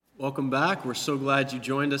Welcome back. We're so glad you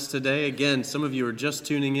joined us today. Again, some of you are just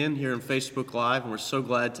tuning in here on Facebook Live, and we're so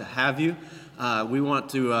glad to have you. We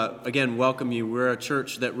want to, again, welcome you. We're a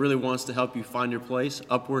church that really wants to help you find your place,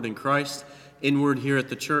 upward in Christ, inward here at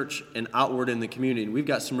the church, and outward in the community. And we've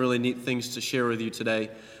got some really neat things to share with you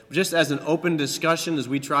today. Just as an open discussion, as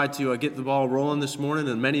we try to get the ball rolling this morning,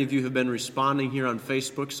 and many of you have been responding here on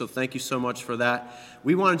Facebook, so thank you so much for that.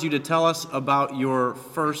 We wanted you to tell us about your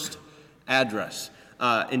first address.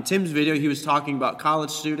 In Tim's video, he was talking about college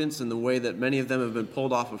students and the way that many of them have been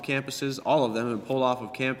pulled off of campuses. All of them have been pulled off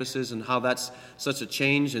of campuses and how that's such a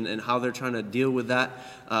change and how they're trying to deal with that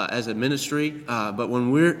as a ministry. But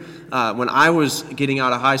when I was getting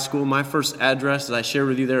out of high school, my first address that I shared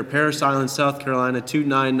with you there, Parris Island, South Carolina,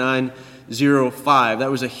 29905. That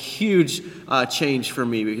was a huge change for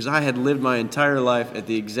me because I had lived my entire life at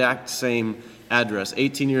the exact same address,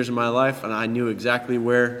 18 years of my life, and I knew exactly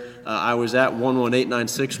where I was at,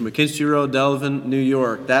 11896 McKinstry Road, Delavan, New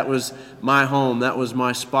York. That was my home. That was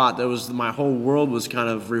my spot. That was my whole world was kind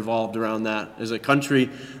of revolved around that. It was a country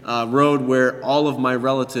road where all of my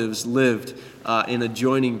relatives lived in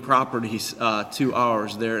adjoining properties to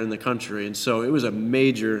ours there in the country. And so it was a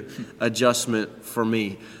major adjustment for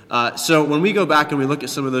me. So when we go back and we look at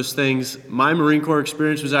some of those things, my Marine Corps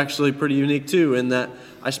experience was actually pretty unique too, in that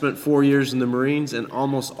I spent 4 years in the Marines, and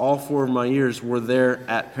almost all 4 of my years were there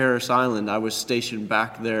at Parris Island. I was stationed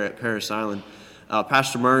back there at Parris Island.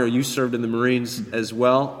 Pastor Mario, you served in the Marines as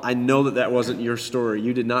well. I know that wasn't your story.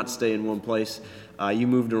 You did not stay in one place. You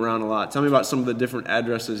moved around a lot. Tell me about some of the different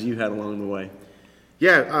addresses you had along the way.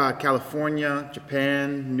 Yeah, California,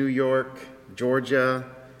 Japan, New York, Georgia,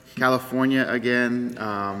 California again.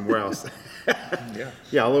 Where else?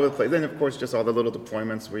 Yeah, all over the place. Then, of course, just all the little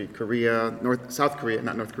deployments. South Korea,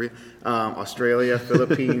 not North Korea, Australia,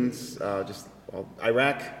 Philippines,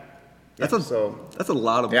 Iraq. That's a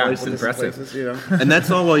lot of places. Impressive. Places, you know. And that's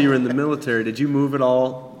all while you were in the military. Did you move at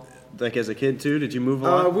all, like as a kid too? Did you move a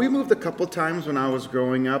lot? We moved a couple times when I was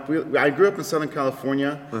growing up. I grew up in Southern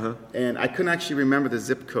California, and I couldn't actually remember the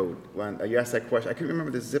zip code. When you asked that question, I couldn't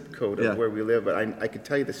remember the zip code of where we live, but I could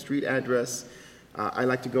tell you the street address. I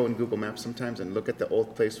like to go in Google Maps sometimes and look at the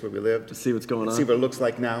old place where we lived. To see what's going on. See what it looks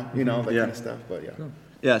like now, that kind of stuff. But yeah. Cool.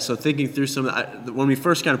 Yeah, so thinking through when we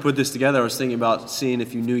first kind of put this together, I was thinking about seeing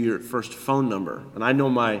if you knew your first phone number. And I know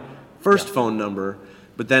my first phone number,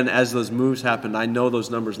 but then as those moves happened, I know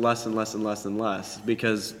those numbers less and less and less and less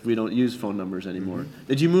because we don't use phone numbers anymore. Mm-hmm.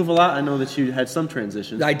 Did you move a lot? I know that you had some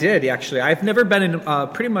transitions. I did, actually. I've never been in,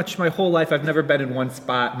 pretty much my whole life, I've never been in one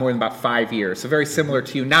spot more than about 5 years. So very similar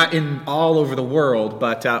to you, not in all over the world,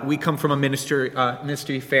 but we come from a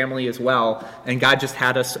ministry family as well, and God just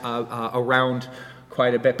had us around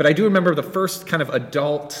quite a bit. But I do remember the first kind of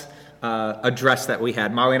adult address that we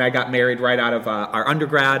had. Molly and I got married right out of our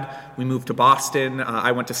undergrad. We moved to Boston.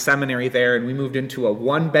 I went to seminary there, and we moved into a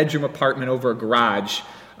one-bedroom apartment over a garage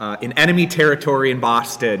in enemy territory in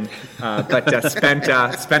Boston. But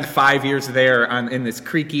spent 5 years there in this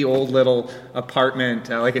creaky old little apartment,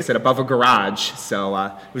 like I said, above a garage. So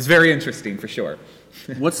it was very interesting for sure.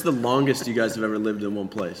 What's the longest you guys have ever lived in one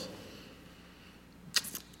place?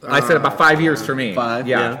 I said about 5 years for me.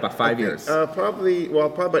 Yeah. About 5 years. Probably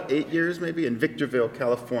about 8 years maybe in Victorville,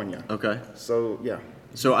 California. Okay. So, yeah.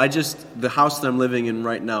 So the house that I'm living in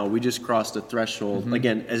right now, we just crossed a threshold,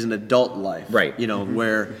 again, as an adult life. Right.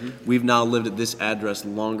 Where we've now lived at this address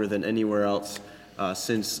longer than anywhere else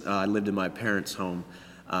since I lived in my parents' home.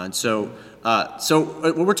 So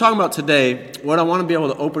what we're talking about today, what I want to be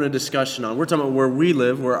able to open a discussion on, we're talking about where we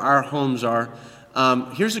live, where our homes are.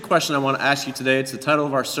 Here's a question I want to ask you today. It's the title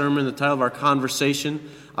of our sermon, the title of our conversation.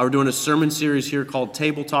 We're doing a sermon series here called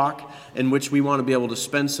Table Talk, in which we want to be able to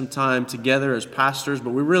spend some time together as pastors. But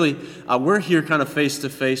we're here kind of face to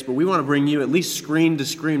face, but we want to bring you at least screen to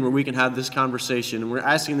screen where we can have this conversation. And we're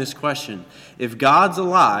asking this question: if God's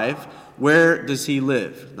alive, where does he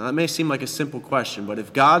live? Now, that may seem like a simple question, but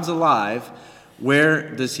if God's alive,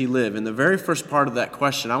 where does he live? And the very first part of that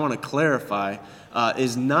question I want to clarify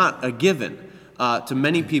is not a given. To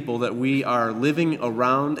many people that we are living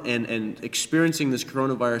around and experiencing this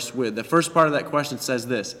coronavirus with. The first part of that question says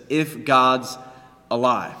this: if God's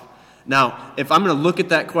alive. Now, if I'm going to look at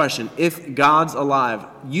that question, if God's alive,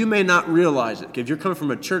 you may not realize it. If you're coming from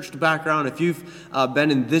a church background, if you've been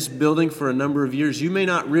in this building for a number of years, you may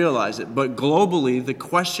not realize it. But globally, the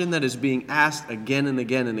question that is being asked again and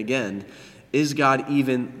again and again, is God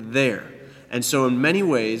even there? And so in many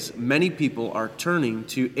ways, many people are turning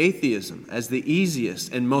to atheism as the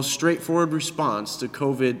easiest and most straightforward response to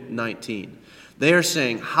COVID-19. They are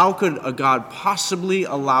saying, how could a God possibly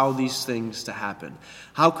allow these things to happen?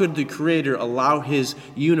 How could the Creator allow his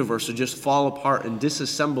universe to just fall apart and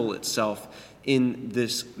disassemble itself in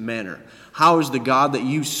this manner? How is the God that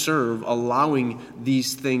you serve allowing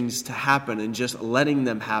these things to happen and just letting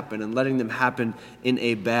them happen and letting them happen in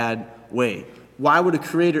a bad way? Why would a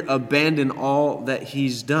Creator abandon all that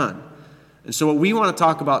he's done? And so what we want to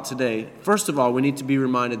talk about today, first of all, we need to be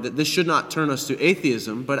reminded that this should not turn us to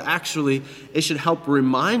atheism, but actually it should help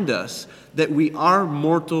remind us that we are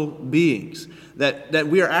mortal beings, that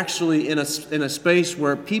we are actually in a space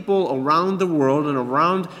where people around the world and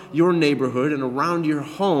around your neighborhood and around your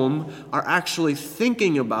home are actually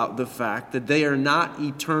thinking about the fact that they are not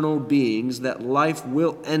eternal beings, that life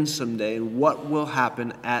will end someday, and what will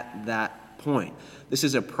happen at that point. This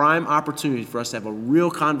is a prime opportunity for us to have a real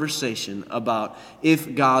conversation about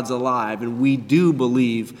if God's alive, and we do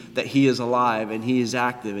believe that he is alive and he is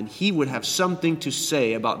active, and he would have something to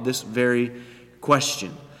say about this very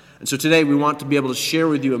question. And so today we want to be able to share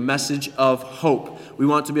with you a message of hope. We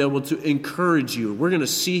want to be able to encourage you. We're going to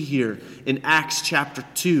see here in Acts chapter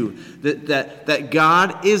 2 that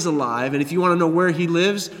God is alive, and if you want to know where he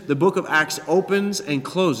lives, the book of Acts opens and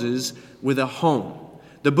closes with a home.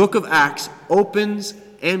 The book of Acts opens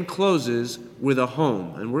and closes with a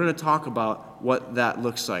home. And we're going to talk about what that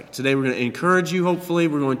looks like. Today we're going to encourage you, hopefully.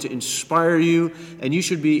 We're going to inspire you. And you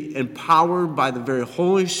should be empowered by the very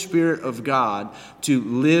Holy Spirit of God to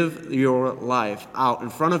live your life out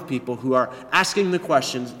in front of people who are asking the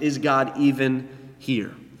questions, is God even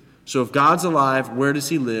here? So if God's alive, where does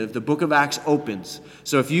he live? The book of Acts opens.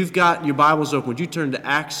 So if you've got your Bibles open, would you turn to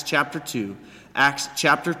Acts chapter 2? Acts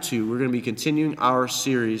chapter 2, we're going to be continuing our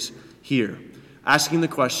series here, asking the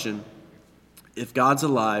question, if God's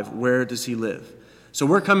alive, where does he live? So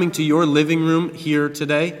we're coming to your living room here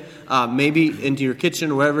today, maybe into your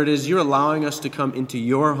kitchen or wherever it is. You're allowing us to come into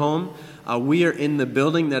your home. We are in the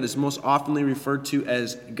building that is most oftenly referred to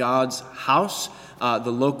as God's house,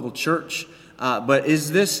 the local church. But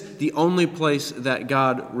is this the only place that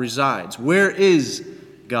God resides? Where is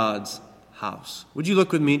God's house? Would you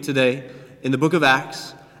look with me today in the book of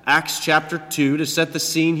Acts, Acts chapter 2, to set the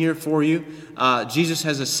scene here for you? Jesus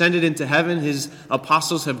has ascended into heaven. His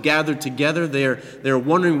apostles have gathered together. They're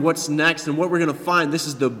wondering what's next and what we're going to find. This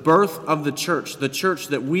is the birth of the church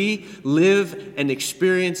that we live and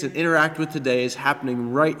experience and interact with today is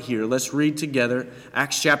happening right here. Let's read together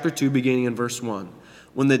Acts chapter 2, beginning in verse 1.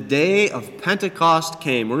 When the day of Pentecost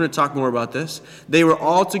came, we're going to talk more about this, they were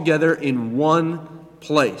all together in one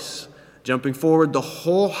place. Jumping forward, the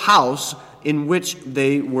whole house in which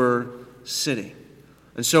they were sitting.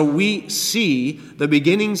 And so we see the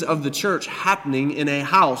beginnings of the church happening in a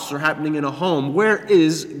house or happening in a home. Where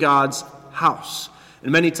is God's house?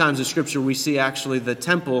 And many times in Scripture we see actually the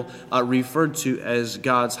temple referred to as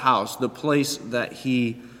God's house, the place that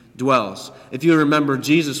he dwells. If you remember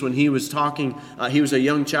Jesus, when he was talking, he was a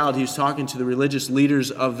young child, he was talking to the religious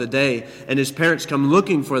leaders of the day, and his parents come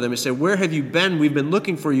looking for them and say, where have you been? We've been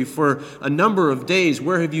looking for you for a number of days.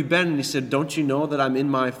 Where have you been? And he said, don't you know that I'm in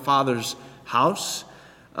my Father's house?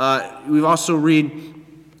 We also read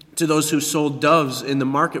to those who sold doves in the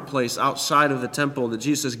marketplace outside of the temple that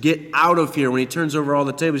Jesus says, get out of here. When he turns over all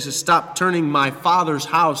the tables, he says, stop turning my Father's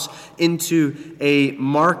house into a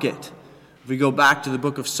market. If we go back to the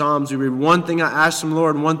book of Psalms, we read, one thing I ask from the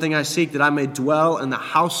Lord, and one thing I seek, that I may dwell in the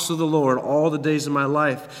house of the Lord all the days of my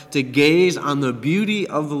life, to gaze on the beauty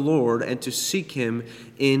of the Lord and to seek him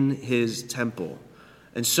in his temple.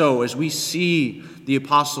 And so, as we see the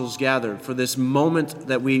apostles gathered for this moment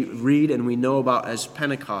that we read and we know about as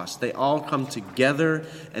Pentecost, they all come together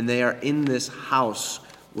and they are in this house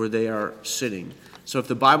where they are sitting. So if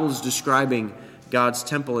the Bible is describing God's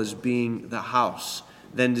temple as being the house,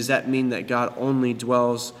 then does that mean that God only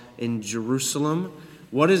dwells in Jerusalem?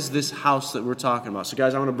 What is this house that we're talking about? So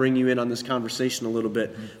guys, I want to bring you in on this conversation a little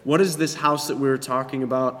bit. What is this house that we were talking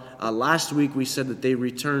about? Last week we said that they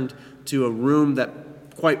returned to a room that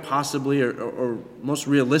quite possibly or most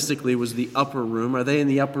realistically was the upper room. Are they in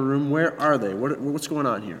the upper room? Where are they? What's going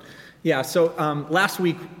on here? Yeah, so last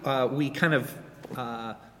week we kind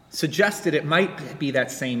of suggested it might be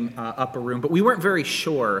that same upper room, but we weren't very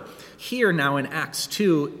sure. Here now in Acts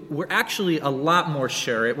 2, we're actually a lot more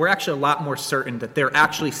sure. We're actually a lot more certain that they're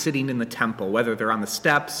actually sitting in the temple, whether they're on the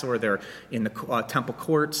steps or they're in the temple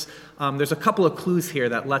courts. There's a couple of clues here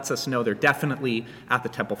that lets us know they're definitely at the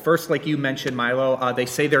temple. First, like you mentioned, Milo, they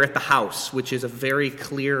say they're at the house, which is a very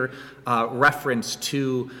clear reference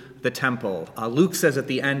to the temple. Luke says at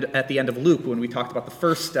the end of Luke, when we talked about the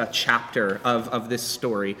first chapter of this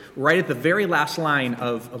story, right at the very last line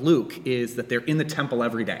of Luke is that they're in the temple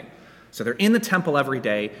every day. So they're in the temple every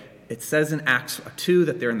day. It says in Acts 2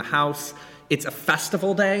 that they're in the house. It's a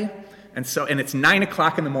festival day, and it's 9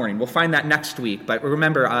 o'clock in the morning. We'll find that next week. But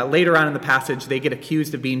remember, later on in the passage, they get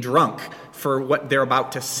accused of being drunk for what they're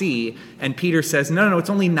about to see. And Peter says, no, it's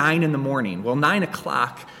only 9 in the morning. Well, 9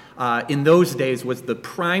 o'clock in those days was the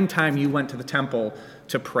prime time you went to the temple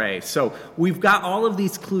to pray. So we've got all of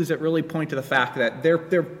these clues that really point to the fact that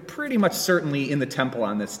they're pretty much certainly in the temple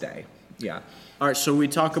on this day. Yeah. All right, so we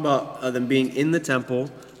talk about them being in the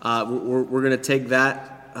temple. We're going to take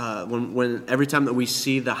that when every time that we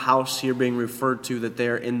see the house here being referred to, that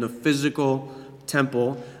they're in the physical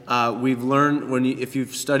temple. We've learned, if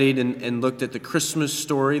you've studied and looked at the Christmas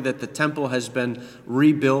story, that the temple has been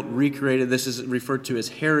rebuilt, recreated. This is referred to as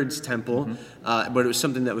Herod's temple, but it was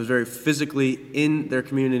something that was very physically in their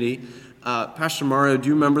community. Pastor Mario, do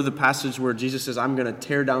you remember the passage where Jesus says, I'm going to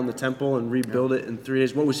tear down the temple and rebuild it in 3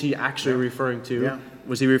 days? What was he actually referring to? Yeah.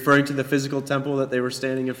 Was he referring to the physical temple that they were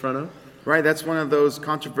standing in front of? Right, that's one of those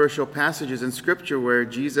controversial passages in Scripture where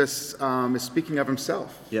Jesus is speaking of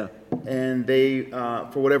himself. Yeah. And they,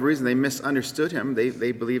 for whatever reason, they misunderstood him.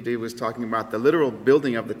 They believed he was talking about the literal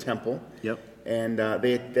building of the temple. Yep. And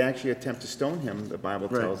they actually attempt to stone him, the Bible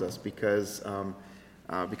tells us, because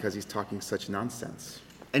he's talking such nonsense.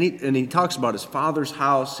 And he talks about his father's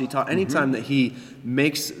house. Anytime that he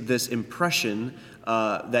makes this impression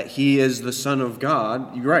that he is the Son of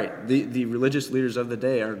God, you're right, the religious leaders of the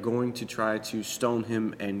day are going to try to stone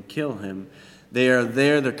him and kill him. They are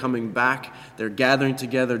there, they're coming back, they're gathering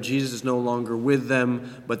together. Jesus is no longer with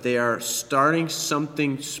them, but they are starting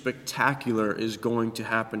something spectacular is going to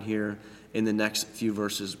happen here in the next few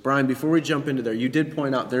verses. Brian, before we jump into there, you did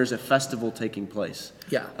point out there's a festival taking place.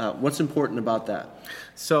 Yeah. What's important about that?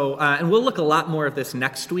 So, and we'll look a lot more of this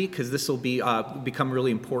next week because this will become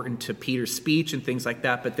really important to Peter's speech and things like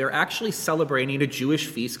that. But they're actually celebrating a Jewish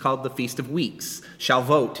feast called the Feast of Weeks.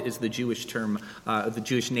 Shavuot is the Jewish term, the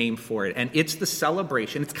Jewish name for it. And it's the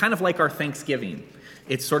celebration. It's kind of like our Thanksgiving.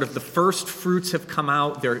 It's sort of the first fruits have come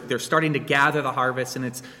out. They're starting to gather the harvest, and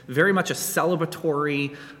it's very much a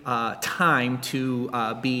celebratory time to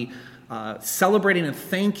be celebrating and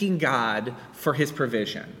thanking God for his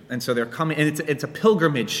provision. And so they're coming, and it's a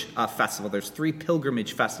pilgrimage festival. There's 3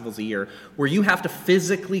 pilgrimage festivals a year where you have to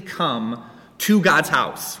physically come to God's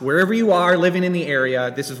house. Wherever you are living in the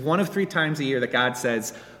area, this is one of 3 times a year that God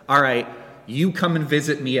says, all right, you come and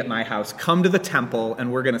visit me at my house. Come to the temple,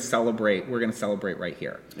 and we're going to celebrate. We're going to celebrate right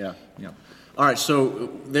here. Yeah. All right, so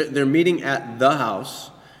they're meeting at the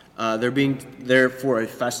house. They're being there for a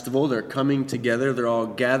festival. They're coming together. They're all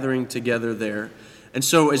gathering together there. And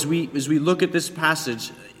so as we look at this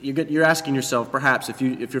passage, you're asking yourself, perhaps, if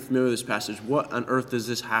you're familiar with this passage, what on earth does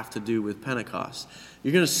this have to do with Pentecost?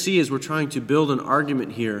 You're going to see as we're trying to build an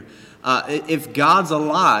argument here, if God's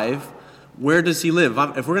alive, where does he live?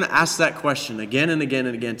 If we're going to ask that question again and again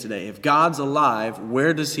and again today, if God's alive,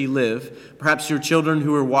 where does he live? Perhaps your children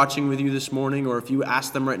who are watching with you this morning, or if you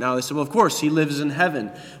ask them right now, they say, well, of course, he lives in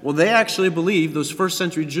heaven. Well, they actually believe, those first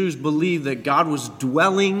century Jews believed that God was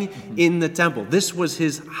dwelling in the temple. This was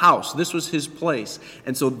his house. This was his place.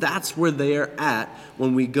 And so that's where they are at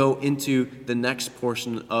when we go into the next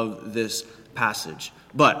portion of this passage.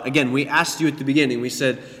 But again, we asked you at the beginning, we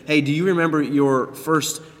said, hey, do you remember your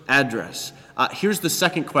first address? Here's the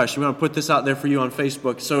second question. We want to put this out there for you on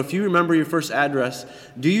Facebook. So if you remember your first address,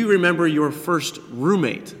 do you remember your first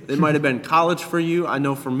roommate? It might have been college for you. I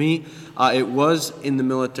know for me, it was in the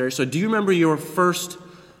military. So do you remember your first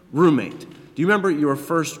roommate? Do you remember your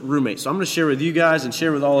first roommate? So I'm going to share with you guys and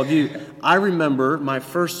share with all of you. I remember my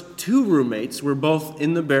first 2 roommates were both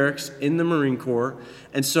in the barracks, in the Marine Corps.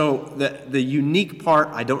 And so the unique part,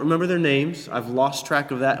 I don't remember their names. I've lost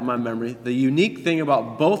track of that in my memory. The unique thing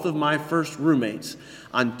about both of my first roommates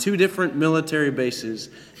on 2 different military bases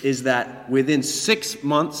is that within 6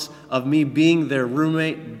 months of me being their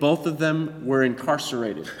roommate, both of them were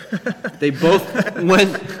incarcerated. They both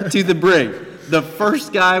went to the brig. The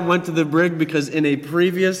first guy went to the brig because in a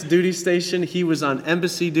previous duty station, he was on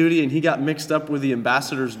embassy duty and he got mixed up with the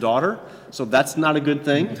ambassador's daughter. So that's not a good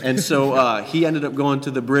thing. And so he ended up going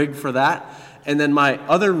to the brig for that. And then my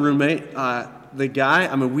other roommate, the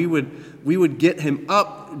guy, we would get him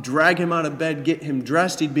up, drag him out of bed, get him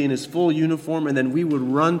dressed. He'd be in his full uniform. And then we would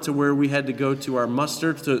run to where we had to go to our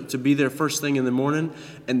muster to be there first thing in the morning.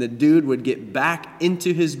 And the dude would get back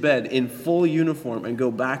into his bed in full uniform and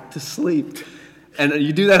go back to sleep. And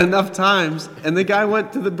you do that enough times, and the guy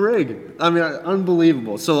went to the brig.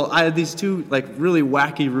 Unbelievable. So I had these 2 really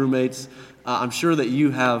wacky roommates. I'm sure that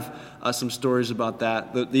you have some stories about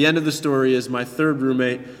that. The end of the story is my third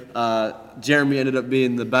roommate, Jeremy, ended up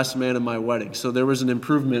being the best man at my wedding. So there was an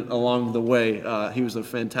improvement along the way. He was a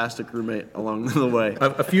fantastic roommate along the way.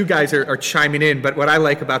 A few guys are chiming in, but what I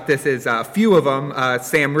like about this is a few of them,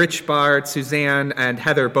 Sam Richbard, Suzanne, and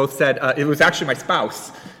Heather both said it was actually my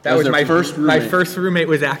spouse. That was my first roommate. My first roommate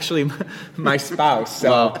was actually my spouse. So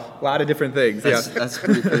Wow. a lot of different things. That's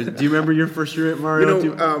pretty crazy. Do you remember your first roommate,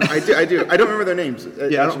 Mario? I do. I don't remember their names. I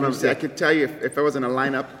don't remember. I could tell you if I was in a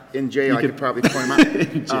lineup in jail, I could probably point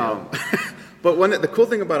them out. But the cool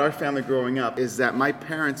thing about our family growing up is that my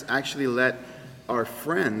parents actually let our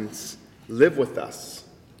friends live with us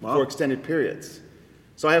for extended periods.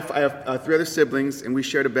 So I have 3 other siblings, and we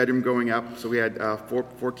shared a bedroom growing up. So we had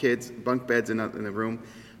four kids, bunk beds in the room.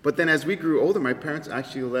 But then as we grew older, my parents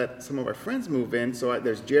actually let some of our friends move in. So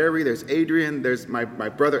there's Jerry, there's Adrian, there's my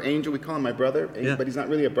brother Angel. We call him my brother, but he's not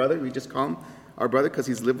really a brother. We just call him our brother because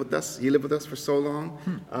he's lived with us. He lived with us for so long.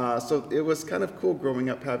 So it was kind of cool growing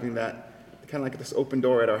up having that, kind of like this open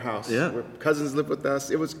door at our house. Yeah. Where cousins lived with us.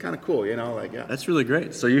 It was kind of cool, That's really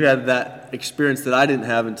great. So you had that experience that I didn't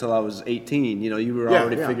have until I was 18. You were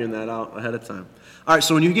already figuring that out ahead of time. All right,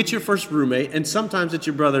 so when you get your first roommate, and sometimes it's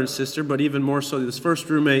your brother and sister, but even more so this first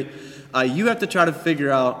roommate, you have to try to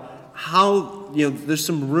figure out how, there's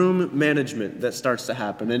some room management that starts to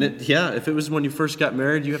happen. And if it was when you first got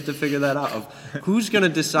married, you have to figure that out of who's going to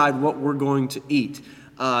decide what we're going to eat.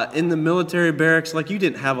 In the military barracks, you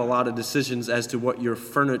didn't have a lot of decisions as to what your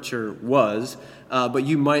furniture was, but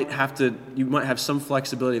you might have some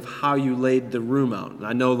flexibility of how you laid the room out. And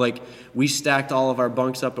I know, we stacked all of our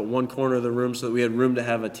bunks up at one corner of the room so that we had room to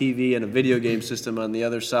have a TV and a video game system on the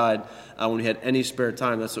other side. When we had any spare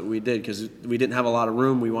time, that's what we did, because we didn't have a lot of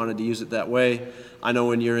room. We wanted to use it that way. I know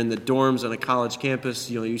when you're in the dorms on a college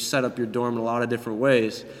campus, you set up your dorm in a lot of different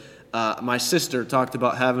ways. My sister talked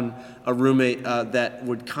about having a roommate that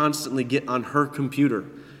would constantly get on her computer.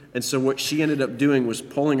 And so what she ended up doing was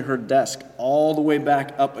pulling her desk all the way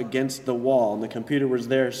back up against the wall. And the computer was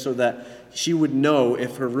there so that she would know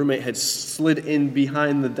if her roommate had slid in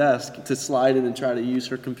behind the desk to slide in and try to use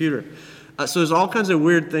her computer. So there's all kinds of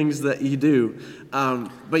weird things that you do.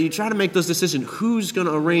 But you try to make those decisions. Who's going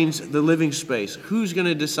to arrange the living space? Who's going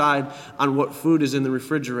to decide on what food is in the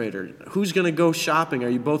refrigerator? Who's going to go shopping? Are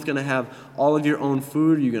you both going to have all of your own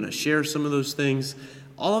food? Are you going to share some of those things?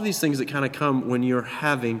 All of these things that kind of come when you're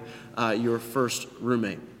having your first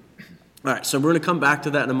roommate. All right, so we're going to come back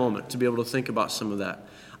to that in a moment to be able to think about some of that.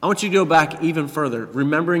 I want you to go back even further,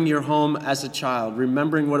 remembering your home as a child,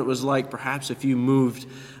 remembering what it was like perhaps if you moved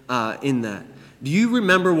in that. Do you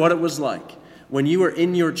remember what it was like when you were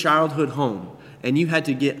in your childhood home and you had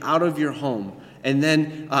to get out of your home and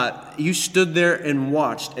then you stood there and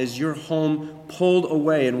watched as your home pulled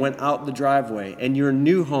away and went out the driveway and your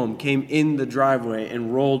new home came in the driveway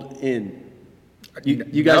and rolled in?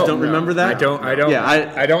 You guys don't remember that? I don't.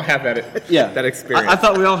 Yeah, I don't have that. That experience. I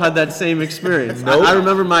thought we all had that same experience. Nope. I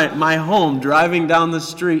remember my home driving down the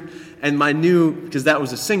street and my new, because that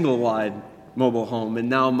was a single wide mobile home, and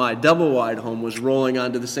now my double wide home was rolling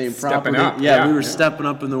onto the same property. We were stepping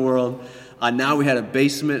up in the world. Now we had a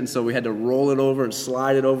basement, and so we had to roll it over and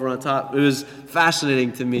slide it over on top. It was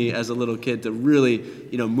fascinating to me as a little kid to really,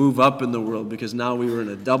 move up in the world, because now we were in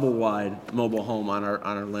a double-wide mobile home on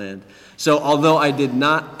our land. So although I did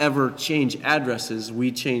not ever change addresses,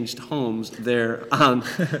 we changed homes there on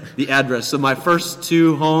the address. So my first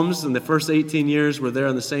 2 homes in the first 18 years were there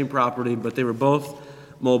on the same property, but they were both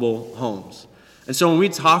mobile homes. And so when we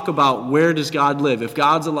talk about where does God live, if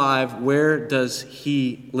God's alive, where does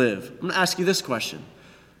he live? I'm going to ask you this question.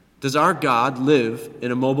 Does our God live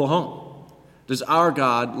in a mobile home? Does our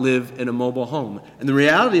God live in a mobile home? And the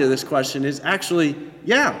reality of this question is actually,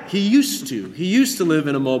 he used to. He used to live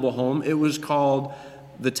in a mobile home. It was called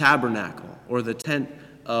the tabernacle, or the tent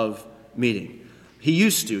of meeting. He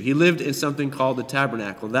used to. He lived in something called the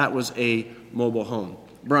tabernacle. That was a mobile home.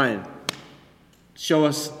 Brian,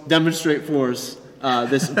 demonstrate for us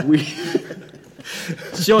this.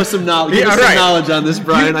 Show us some knowledge. Give us some knowledge on this,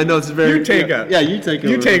 Brian. I know it's very. You take it. You take it.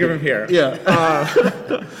 You take it from here.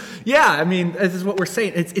 Yeah. I mean, this is what we're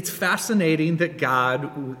saying. It's fascinating that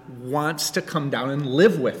God wants to come down and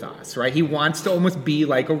live with us, right? He wants to almost be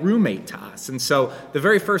like a roommate to us. And so the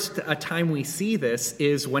very first time we see this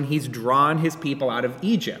is when he's drawn his people out of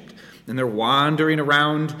Egypt. And they're wandering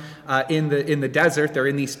around in the desert. They're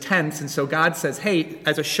in these tents. And so God says, hey,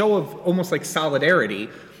 as a show of almost like solidarity,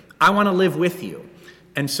 I want to live with you.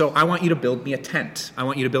 And so I want you to build me a tent. I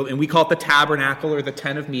want you to build, and we call it the tabernacle or the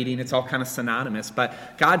tent of meeting. It's all kind of synonymous.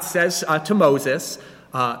 But God says to Moses,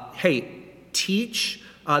 hey, teach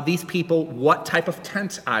these people what type of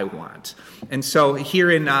tent I want. And so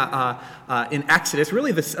here in Exodus,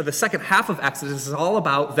 really the second half of Exodus is all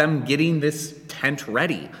about them getting this tent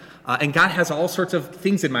ready. And God has all sorts of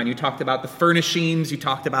things in mind. You talked about the furnishings. You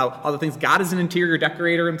talked about all the things. God is an interior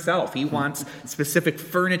decorator himself. He wants specific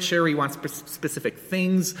furniture. He wants specific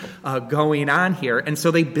things going on here. And so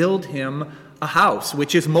they build him a house,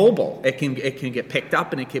 which is mobile. It can get picked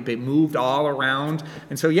up and it can be moved all around.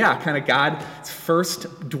 And so, kind of God's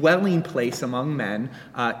first dwelling place among men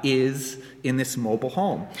is in this mobile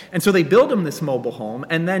home. And so they build him this mobile home.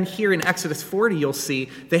 And then here in Exodus 40, you'll see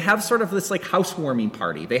they have sort of this like housewarming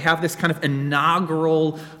party. They have this kind of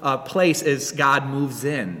inaugural place as God moves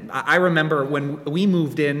in. I remember when we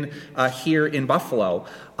moved in here in Buffalo,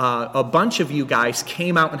 a bunch of you guys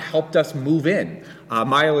came out and helped us move in.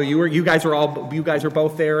 Milo, you guys are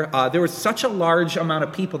both there. There was such a large amount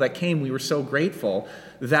of people that came. We were so grateful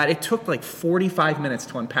that it took like 45 minutes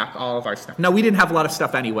to unpack all of our stuff. Now, we didn't have a lot of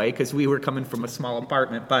stuff anyway because we were coming from a small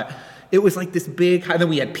apartment, but it was like this big, and then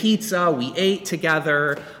we had pizza, we ate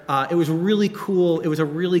together. It was really cool. It was a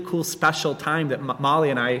really cool, special time that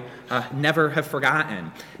Molly and I never have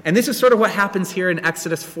forgotten. And this is sort of what happens here in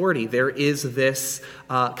Exodus 40. There is this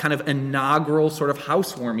kind of inaugural sort of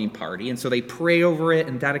housewarming party, and so they pray over it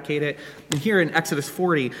and dedicate it. And here in Exodus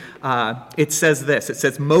 40, it says this. It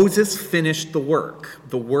says, Moses finished the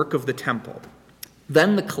work of the temple.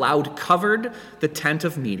 Then the cloud covered the tent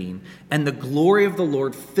of meeting, and the glory of the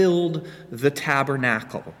Lord filled the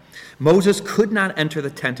tabernacle. Moses could not enter the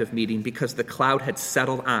tent of meeting because the cloud had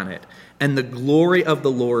settled on it, and the glory of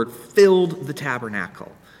the Lord filled the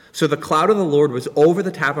tabernacle. So the cloud of the Lord was over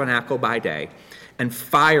the tabernacle by day, and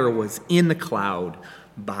fire was in the cloud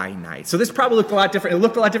by night. So this probably looked a lot different. It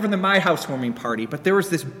looked a lot different than my housewarming party, but there was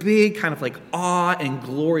this big kind of like awe and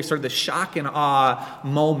glory, sort of the shock and awe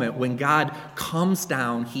moment when God comes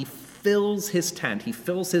down, he fills his tent, he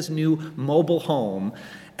fills his new mobile home,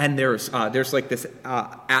 and there's like this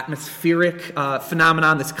atmospheric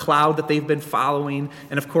phenomenon, this cloud that they've been following,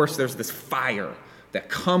 and of course there's this fire that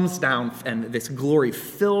comes down, and this glory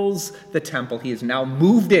fills the temple. He is now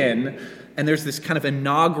moved in, and there's this kind of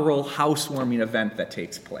inaugural housewarming event that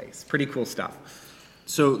takes place. Pretty cool stuff.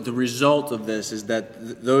 So the result of this is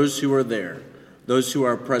that those who are there, those who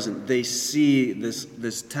are present, they see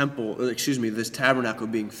this tabernacle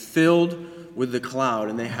being filled with the cloud,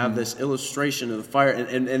 and they have this illustration of the fire,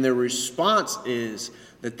 and their response is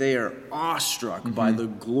that they are awestruck by the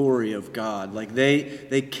glory of God. Like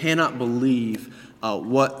they cannot believe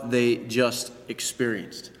what they just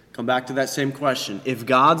experienced. Come back to that same question. If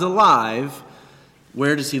God's alive,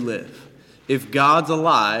 where does he live? If God's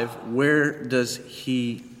alive, where does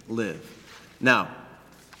he live? Now,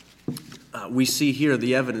 we see here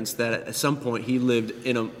the evidence that at some point he lived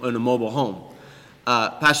in a mobile home.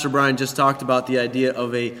 Pastor Brian just talked about the idea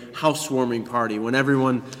of a housewarming party when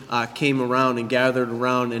everyone came around and gathered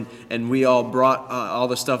around, and we all brought all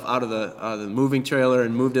the stuff out of the moving trailer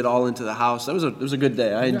and moved it all into the house. It was a good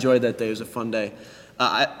day. I enjoyed that day. It was a fun day.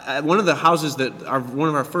 One of the houses one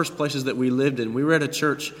of our first places that we lived in, we were at a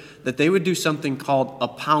church that they would do something called a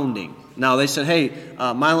pounding. Now, they said, hey,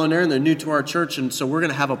 Milo and Aaron, they're new to our church, and so we're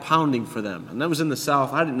going to have a pounding for them. And that was in the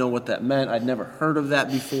South. I didn't know what that meant. I'd never heard of that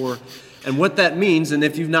before. And what that means, and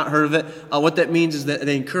if you've not heard of it, what that means is that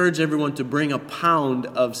they encourage everyone to bring a pound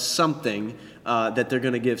of something that they're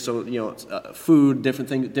going to give. So, food, different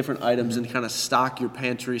things, different items, and kind of stock your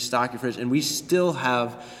pantry, stock your fridge. And we still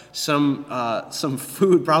have some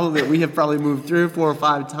food probably that we have probably moved 3 or 4 or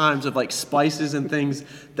 5 times of like spices and things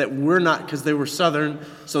that we're not, because they were Southern,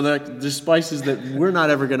 so there's spices that we're not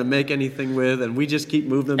ever going to make anything with, and we just keep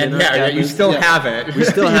moving them. And you still have it. We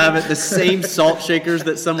still have it. The same salt shakers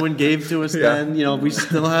that someone gave to us then, we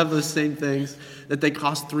still have those same things that they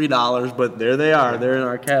cost $3, but there they are. They're in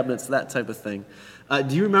our cabinets, that type of thing.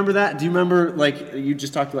 Do you remember that? Do you remember, like, you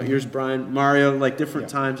just talked about, here's Brian, Mario, like different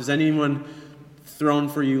times. Has anyone thrown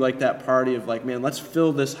for you like that party of like, man, let's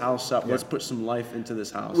fill this house up. Let's put some life into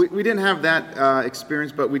this house. We didn't have that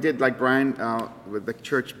experience, but we did, like Brian, with the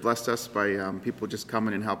church blessed us by people just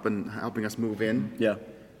coming and helping us move in. Yeah.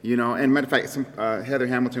 And matter of fact, Heather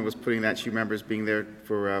Hamilton was putting that. She remembers being there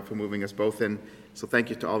for moving us both in. So thank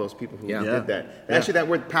you to all those people who did that. Yeah. Actually, that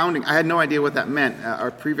word pounding, I had no idea what that meant.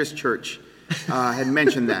 Our previous church had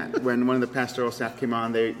mentioned that when one of the pastoral staff came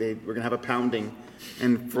on, they were going to have a pounding.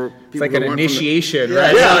 And for people, it's like an initiation,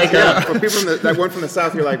 right? Yeah. For people that weren't from the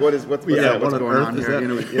South, you're like, what's going on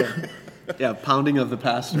here? Yeah, pounding of the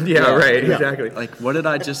pastor. Yeah, right, exactly. Like, what did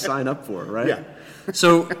I just sign up for, right? Yeah.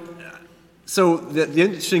 So the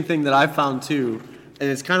interesting thing that I found too,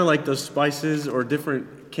 and it's kind of like those spices or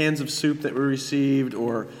different cans of soup that were received,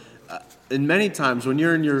 or and many times when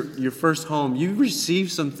you're in your first home, you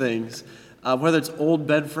receive some things, whether it's old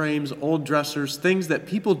bed frames, old dressers, things that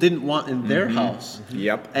people didn't want in their house.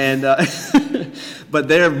 Yep. And but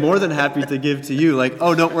they're more than happy to give to you. Like,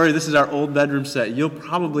 oh, don't worry, this is our old bedroom set. You'll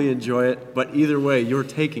probably enjoy it, but either way, you're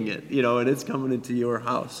taking it, and it's coming into your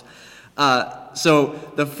house.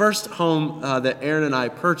 So the first home that Aaron and I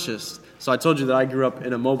purchased, so I told you that I grew up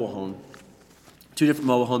in a mobile home. 2 different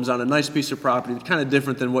mobile homes on a nice piece of property, kind of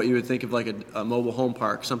different than what you would think of like a mobile home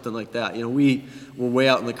park, something like that. We were way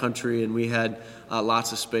out in the country, and we had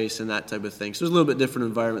lots of space and that type of thing. So it was a little bit different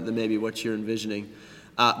environment than maybe what you're envisioning.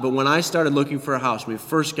 But when I started looking for a house, when we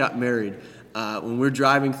first got married, when we were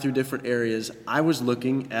driving through different areas, I was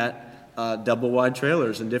looking at double-wide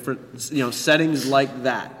trailers and different settings like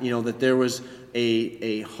that. That there was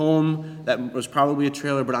a home that was probably a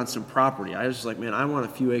trailer, but on some property. I was just like, man, I want a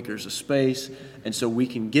few acres of space, and so we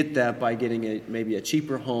can get that by getting maybe a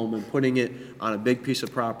cheaper home and putting it on a big piece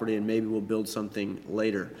of property, and maybe we'll build something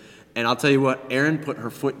later. And I'll tell you what, Erin put her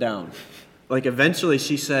foot down. Like, eventually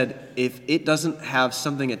she said, if it doesn't have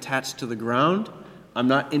something attached to the ground, I'm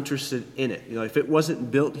not interested in it. If it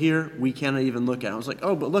wasn't built here, we cannot even look at it. I was like,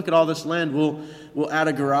 oh, but look at all this land. We'll add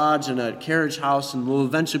a garage and a carriage house, and we'll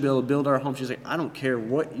eventually be able to build our home. She's like, I don't care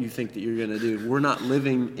what you think that you're going to do. We're not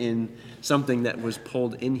living in something that was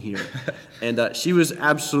pulled in here. And she was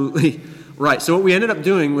absolutely right. So what we ended up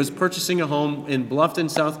doing was purchasing a home in Bluffton,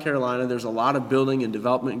 South Carolina. There's a lot of building and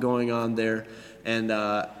development going on there. And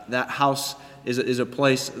that house is a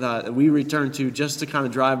place that we returned to just to kind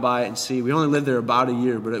of drive by and see. We only lived there about a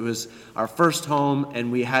year, but it was our first home,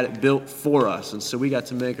 and we had it built for us, and so we got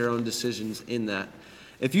to make our own decisions in that.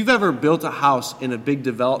 If you've ever built a house in a big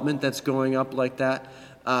development that's going up like that,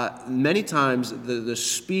 many times the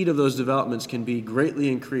speed of those developments can be greatly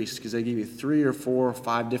increased because they give you 3 or 4 or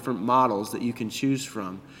 5 different models that you can choose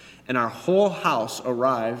from. And our whole house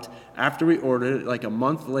arrived after we ordered it, like a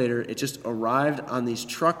month later. It just arrived on these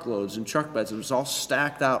truckloads and truck beds. It was all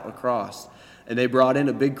stacked out across. And they brought in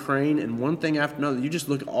a big crane, and one thing after another. You just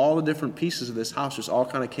look at all the different pieces of this house, just all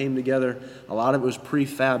kind of came together. A lot of it was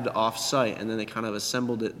prefabbed off-site, and then they kind of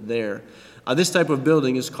assembled it there. This type of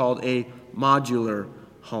building is called a modular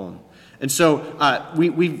home. And so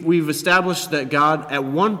we've established that God at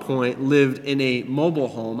one point lived in a mobile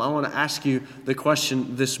home. I want to ask you the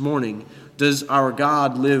question this morning. Does our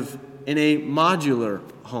God live in a modular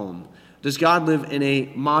home? Does God live in a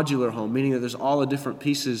modular home, meaning that there's all the different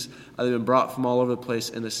pieces that have been brought from all over the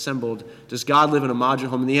place and assembled? Does God live in a modular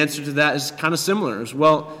home? And the answer to that is kind of similar as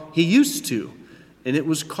well. He used to, and it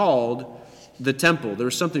was called the temple. There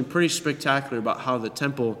was something pretty spectacular about how the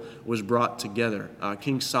temple was brought together,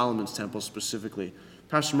 King Solomon's temple specifically.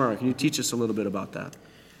 Pastor Mark, can you teach us a little bit about that?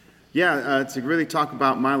 Yeah, to really talk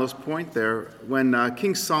about Milo's point there, when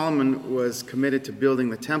King Solomon was committed to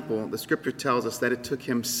building the temple, the scripture tells us that it took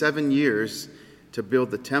him 7 years to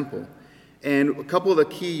build the temple. And a couple of the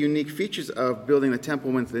key unique features of building the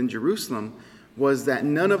temple within Jerusalem was that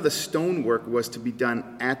none of the stonework was to be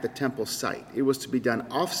done at the temple site. It was to be done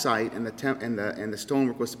off-site, and the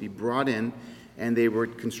stonework was to be brought in, and they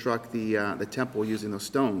would construct the temple using those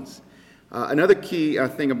stones. Another key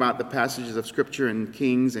thing about the passages of Scripture in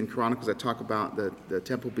Kings and Chronicles that talk about the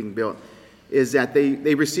temple being built is that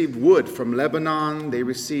they received wood from Lebanon. They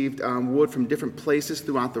received wood from different places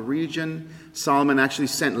throughout the region. Solomon actually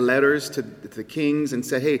sent letters to the kings and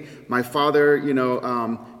said, "Hey, my father,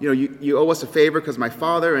 you owe us a favor because my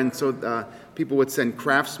father." And so people would send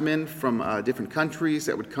craftsmen from different countries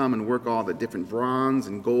that would come and work all the different bronze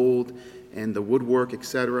and gold and the woodwork,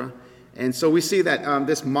 etc. And so we see that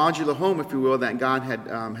this modular home, if you will, that God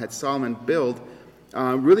had Solomon build,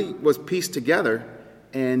 really was pieced together.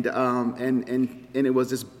 And it was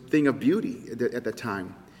this thing of beauty at the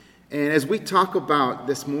time. And as we talk about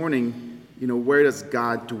this morning, where does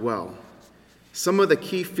God dwell? Some of the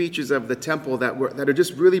key features of the temple that are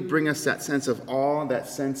just really bring us that sense of awe, that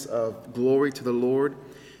sense of glory to the Lord,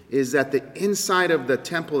 is that the inside of the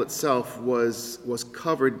temple itself was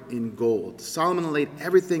covered in gold. Solomon laid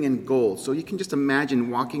everything in gold. So you can just imagine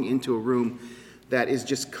walking into a room that is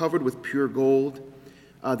just covered with pure gold.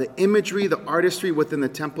 The imagery, the artistry within the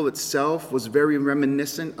temple itself was very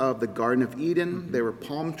reminiscent of the Garden of Eden. Mm-hmm. There were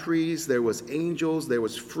palm trees, there was angels, there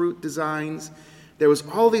was fruit designs. There was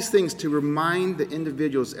all these things to remind the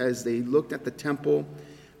individuals as they looked at the temple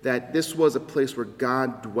that this was a place where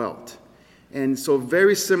God dwelt. And so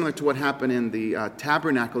very similar to what happened in the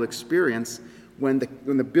tabernacle experience, when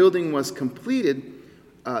the building was completed,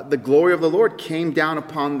 the glory of the Lord came down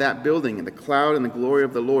upon that building, and the cloud and the glory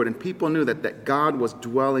of the Lord. And people knew that God was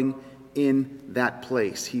dwelling in that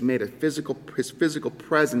place. He made his physical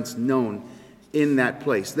presence known in that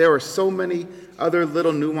place. There are so many other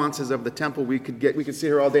little nuances of the temple we could sit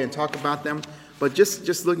here all day and talk about them, but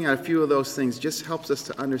just looking at a few of those things just helps us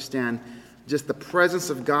to understand just the presence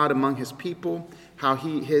of God among his people, how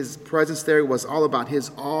his presence there was all about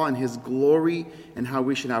his awe and his glory, and how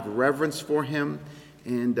we should have reverence for him.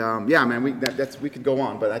 And we could go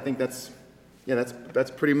on, but I think that's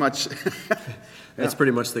pretty much That's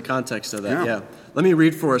pretty much the context of that, yeah. Let me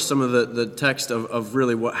read for us some of the text of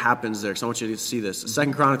really what happens there, because I want you to see this.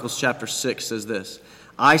 2 Chronicles chapter 6 says this: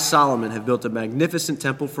 I, Solomon, have built a magnificent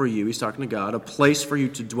temple for you, he's talking to God, a place for you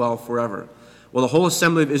to dwell forever. While the whole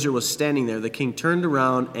assembly of Israel was standing there, the king turned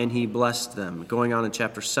around and he blessed them. Going on in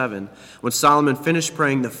chapter 7, when Solomon finished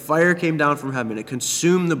praying, the fire came down from heaven. It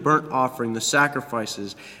consumed the burnt offering, the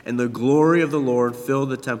sacrifices, and the glory of the Lord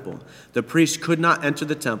filled the temple. The priests could not enter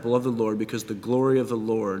the temple of the Lord because the glory of the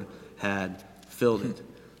Lord had filled it.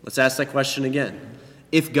 Let's ask that question again.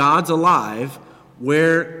 If God's alive,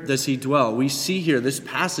 where does he dwell? We see here, this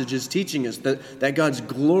passage is teaching us that God's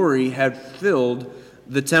glory had filled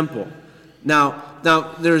the temple. Now,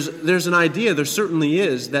 there's an idea, there certainly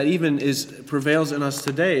is, that even prevails in us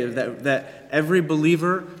today, that every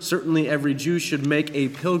believer, certainly every Jew, should make a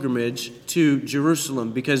pilgrimage to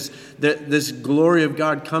Jerusalem, because this glory of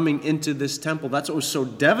God coming into this temple, that's what was so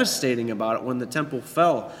devastating about it when the temple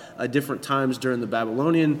fell at different times during the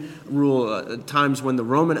Babylonian rule, times when the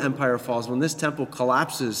Roman Empire falls, when this temple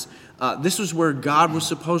collapses. This was where God was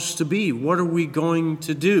supposed to be. What are we going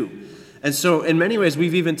to do? And so in many ways,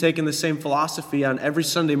 we've even taken the same philosophy. On every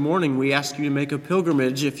Sunday morning, we ask you to make a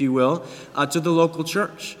pilgrimage, if you will, to the local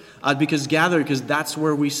church. Because that's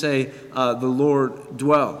where we say the Lord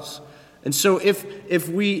dwells. And so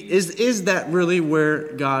is that really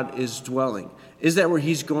where God is dwelling? Is that where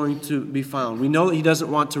he's going to be found? We know that he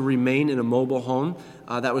doesn't want to remain in a mobile home.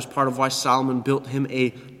 That was part of why Solomon built him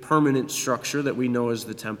a permanent structure that we know as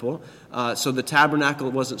the temple. So the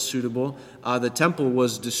tabernacle wasn't suitable. The temple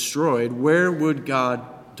was destroyed. Where would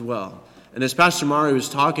God dwell? And as Pastor Mari was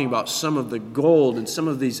talking about some of the gold and some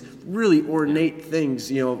of these really ornate things,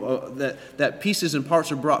 that pieces and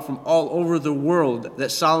parts are brought from all over the world,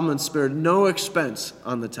 that Solomon spared no expense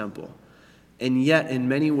on the temple. And yet, in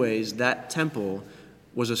many ways, that temple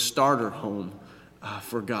was a starter home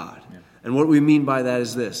for God. Yeah. And what we mean by that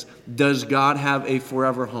is this: does God have a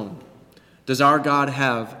forever home? Does our God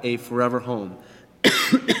have a forever home?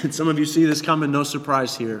 Some of you see this coming, no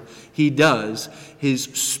surprise here. He does. His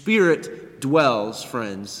Spirit dwells,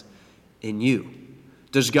 friends, in you.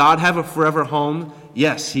 Does God have a forever home?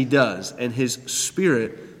 Yes, he does. And his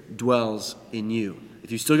Spirit dwells in you.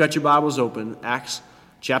 If you still got your Bibles open, Acts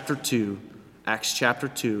chapter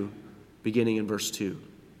 2, beginning in verse 2.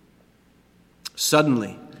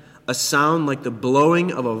 Suddenly, a sound like the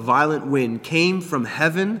blowing of a violent wind came from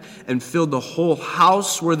heaven and filled the whole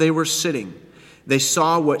house where they were sitting. They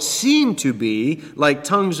saw what seemed to be like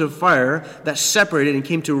tongues of fire that separated and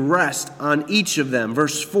came to rest on each of them.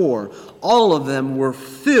 Verse 4, all of them were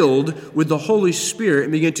filled with the Holy Spirit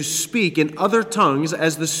and began to speak in other tongues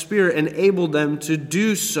as the Spirit enabled them to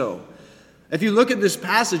do so. If you look at this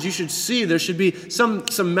passage, you should see there should be some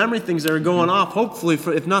memory things that are going off, hopefully,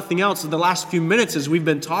 if nothing else, in the last few minutes as we've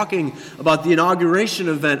been talking about the inauguration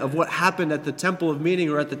event of what happened at the Temple of Meeting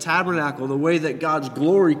or at the Tabernacle, the way that God's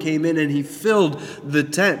glory came in and he filled the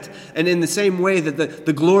tent. And in the same way that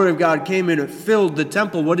the glory of God came in and filled the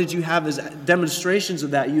temple, what did you have as demonstrations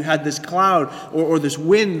of that? You had this cloud or this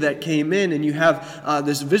wind that came in, and you have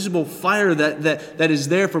this visible fire that is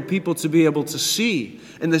there for people to be able to see.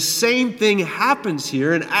 And the same thing happens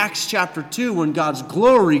here in Acts chapter 2 when God's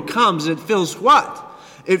glory comes. It fills what?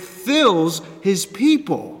 It fills his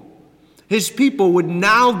people. His people would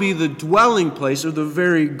now be the dwelling place of the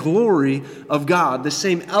very glory of God. The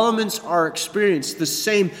same elements are experienced. The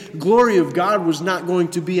same glory of God was not going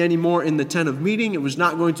to be anymore in the tent of meeting. It was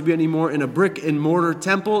not going to be anymore in a brick and mortar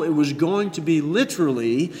temple. It was going to be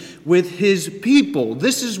literally with his people.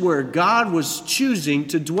 This is where God was choosing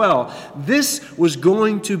to dwell. This was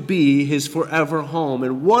going to be his forever home.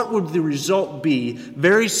 And what would the result be?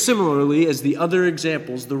 Very similarly as the other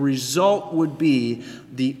examples, the result would be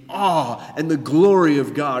the awe and the glory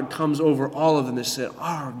of God comes over all of them. They said,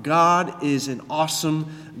 our God is an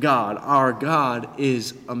awesome God. Our God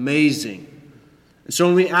is amazing. And so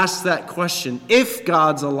when we ask that question, if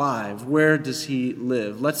God's alive, where does he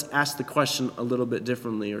live? Let's ask the question a little bit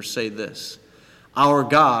differently, or say this: our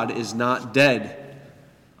God is not dead.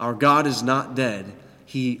 Our God is not dead.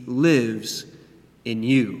 He lives in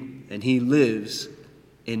you, and he lives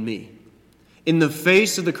in me. In the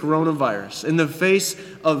face of the coronavirus, in the face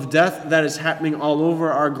of death that is happening all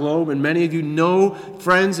over our globe, and many of you know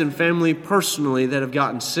friends and family personally that have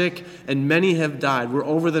gotten sick, and many have died. We're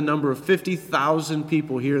over the number of 50,000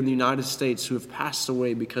 people here in the United States who have passed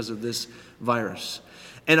away because of this virus.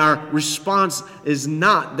 And our response is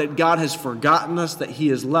not that God has forgotten us, that He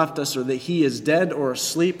has left us, or that He is dead or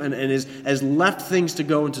asleep and has left things to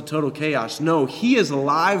go into total chaos. No, He is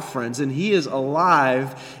alive, friends, and He is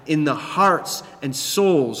alive in the hearts and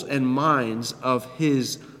souls and minds of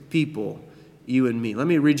His people, you and me. Let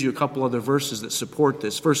me read you a couple other verses that support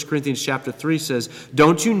this. 1 Corinthians chapter 3 says,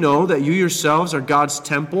 "Don't you know that you yourselves are God's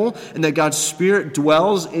temple and that God's Spirit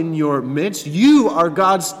dwells in your midst? You are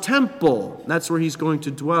God's temple." That's where He's going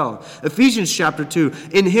to dwell. Ephesians chapter 2,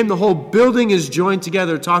 "In Him the whole building is joined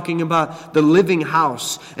together," talking about the living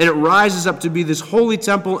house, "and it rises up to be this holy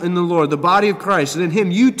temple in the Lord, the body of Christ. And in Him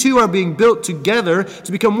you too are being built together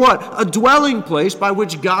to become" what? "A dwelling place by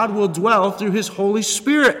which God will dwell through His Holy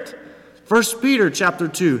Spirit." 1 Peter chapter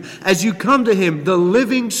 2, "As you come to Him, the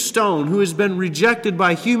living stone, who has been rejected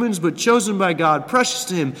by humans but chosen by God, precious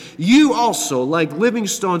to Him, you also, like living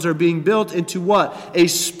stones, are being built into" what? "A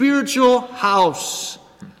spiritual house."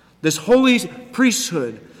 This holy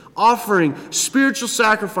priesthood, offering spiritual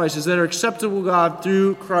sacrifices that are acceptable to God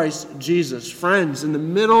through Christ Jesus. Friends, in the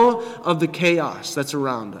middle of the chaos that's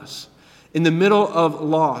around us, in the middle of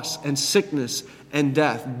loss and sickness and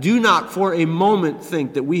death, do not for a moment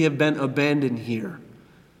think that we have been abandoned here.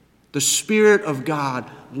 The Spirit of God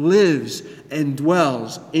lives and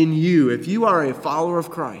dwells in you. If you are a follower of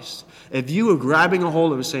Christ, if you are grabbing a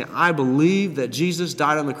hold of it saying, "I believe that Jesus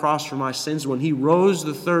died on the cross for my sins when He rose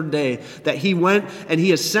the third day, that He went and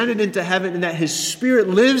He ascended into heaven, and that His Spirit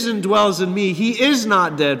lives and dwells in me," He is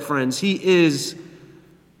not dead, friends. He is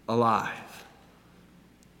alive.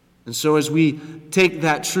 And so as we take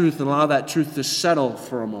that truth and allow that truth to settle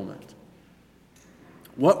for a moment,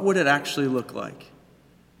 what would it actually look like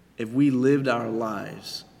if we lived our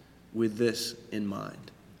lives with this in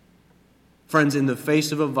mind? Friends, in the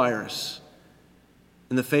face of a virus,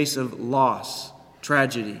 in the face of loss,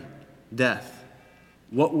 tragedy, death,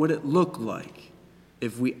 what would it look like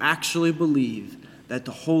if we actually believed that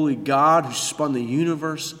the holy God who spun the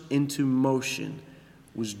universe into motion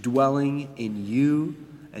was dwelling in you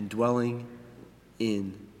and dwelling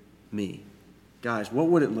in me? Guys, what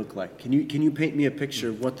would it look like? Can you paint me a picture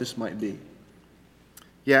of what this might be?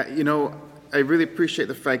 Yeah, I really appreciate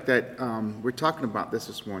the fact that we're talking about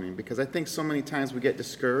this morning, because I think so many times we get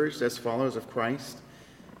discouraged as followers of Christ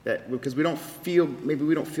because we don't feel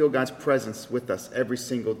God's presence with us every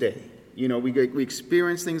single day. We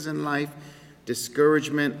experience things in life,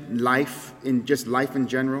 discouragement, life in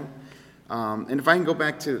general. And if I can go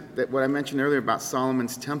back to what I mentioned earlier about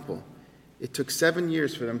Solomon's temple, it took 7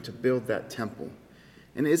 years for them to build that temple.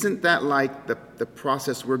 And isn't that like the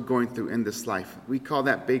process we're going through in this life? We call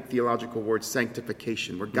that big theological word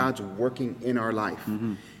sanctification, where God's working in our life.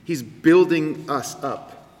 Mm-hmm. He's building us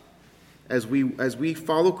up. As we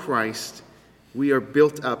follow Christ, we are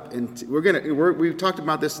built up, and we've talked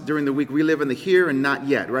about this during the week. We live in the here and not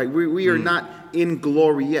yet, right? We are not in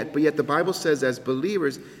glory yet, but yet the Bible says as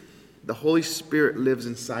believers, the Holy Spirit lives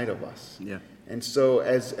inside of us. Yeah. And so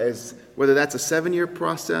as whether that's a 7-year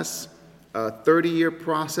process, a 30-year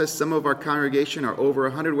process, some of our congregation are over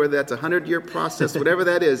 100, whether that's a 100-year process, whatever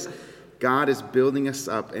that is, God is building us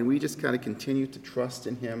up, and we just got to continue to trust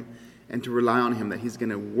in Him and to rely on Him that He's going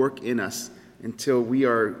to work in us until we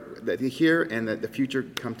are here and that the future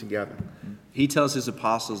come together. He tells His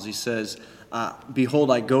apostles, He says,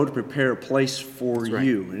 "Behold, I go to prepare a place for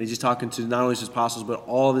you." And He's talking to not only His apostles, but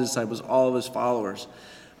all of His disciples, all of His followers.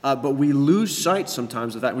 But we lose sight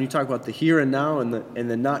sometimes of that when you talk about the here and now and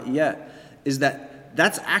the not yet, is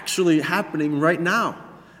that's actually happening right now.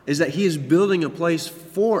 Is that He is building a place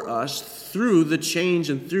for us through the change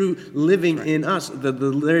and through living in us, the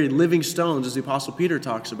very living stones, as the Apostle Peter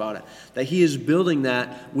talks about it. That He is building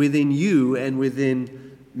that within you and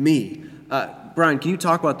within me. Brian, can you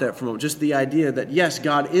talk about that for a moment? Just the idea that, yes,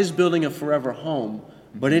 God is building a forever home,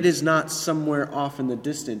 but it is not somewhere off in the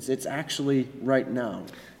distance. It's actually right now.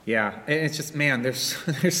 Yeah, and it's just, man,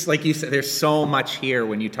 there's like you said, there's so much here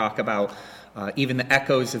when you talk about even the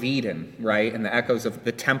echoes of Eden, right? And the echoes of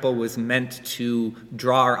the temple was meant to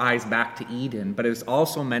draw our eyes back to Eden, but it was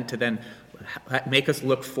also meant to then make us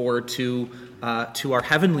look forward to our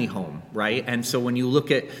heavenly home, right? And so when you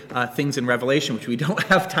look at things in Revelation, which we don't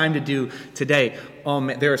have time to do today,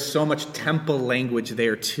 there is so much temple language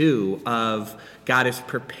there too of God is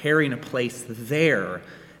preparing a place there.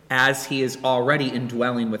 as he is already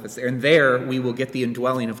indwelling with us. And there we will get the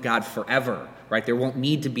indwelling of God forever, right? There won't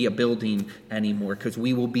need to be a building anymore because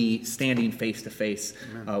we will be standing face to face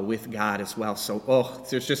with God as well. So,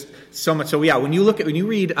 there's just so much. So, yeah, when you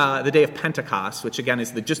read the day of Pentecost, which again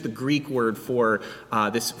is just the Greek word for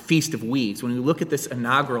this Feast of Weeks, when you look at this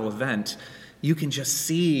inaugural event, you can just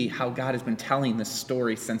see how God has been telling this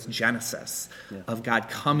story since Genesis of God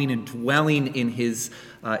coming and dwelling in his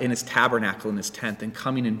tabernacle, in his tent, and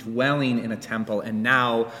coming and dwelling in a temple. And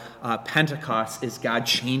now Pentecost is God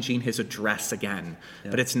changing his address again.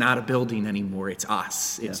 But it's not a building anymore. It's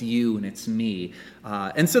us. It's you and it's me.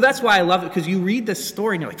 And so that's why I love it, because you read this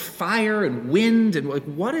story and you're like, fire and wind and like,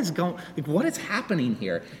 what is happening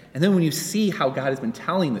here? And then when you see how God has been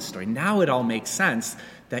telling this story, now it all makes sense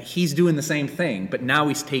that he's doing the same thing, but now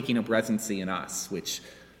he's taking up residency in us, which,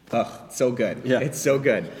 so good. Yeah. It's so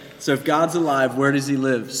good. So if God's alive, where does he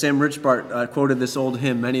live? Sam Richbart quoted this old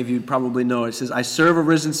hymn. Many of you probably know it. It says, I serve a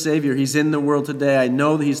risen Savior. He's in the world today. I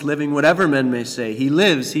know that he's living, whatever men may say. He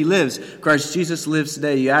lives. He lives. Christ Jesus lives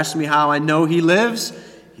today. You ask me how I know he lives?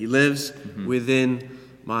 He lives within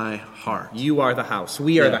my heart. You are the house.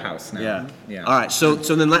 We are the house now. Yeah. All right. So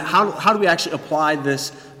then how do we actually apply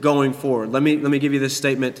this going forward? Let me give you this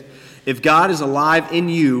statement. If God is alive in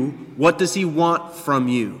you, what does he want from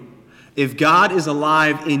you? If God is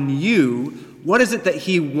alive in you, what is it that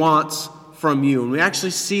he wants from you? And we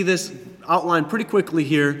actually see this outlined pretty quickly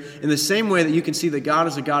here in the same way that you can see that God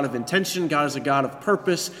is a God of intention, God is a God of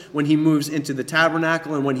purpose when he moves into the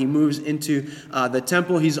tabernacle and when he moves into the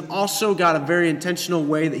temple. He's also got a very intentional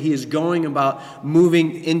way that he is going about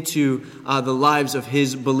moving into the lives of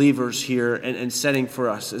his believers here and setting for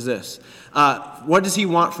us is this. What does he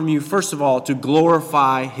want from you? First of all, to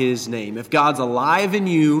glorify his name. If God's alive in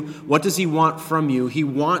you, what does he want from you? He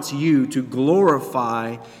wants you to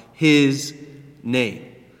glorify his name.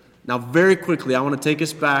 Now, very quickly, I want to take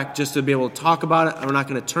us back just to be able to talk about it. We're not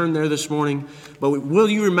going to turn there this morning. But will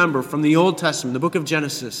you remember from the Old Testament, the book of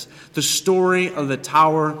Genesis, the story of the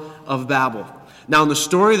Tower of Babel? Now, in the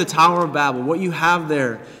story of the Tower of Babel, what you have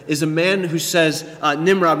there is a man who says,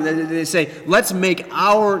 Nimrod, they say, let's make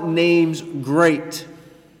our names great.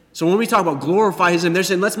 So when we talk about glorify his name, they're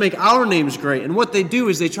saying, let's make our names great. And what they do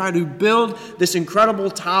is they try to build this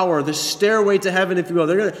incredible tower, this stairway to heaven, if you will.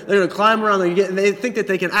 They're going to climb around there, and they think that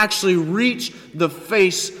they can actually reach the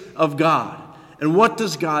face of God. And what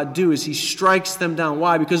does God do is he strikes them down.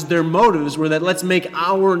 Why? Because their motives were that let's make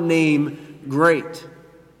our name great.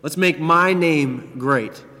 Let's make my name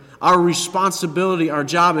great. Our responsibility, our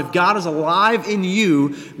job, if God is alive in you,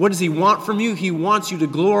 what does he want from you? He wants you to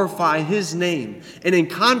glorify his name. And in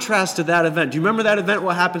contrast to that event, do you remember that event,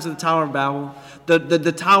 what happens at the Tower of Babel?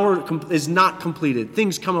 The tower is not completed.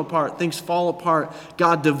 Things come apart. Things fall apart.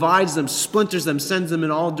 God divides them, splinters them, sends them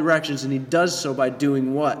in all directions. And he does so by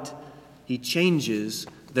doing what? He changes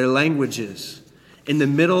their languages. In the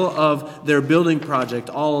middle of their building project,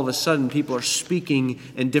 all of a sudden, people are speaking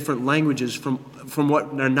in different languages from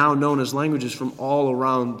what are now known as languages from all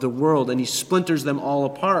around the world, and he splinters them all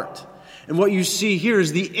apart. And what you see here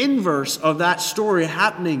is the inverse of that story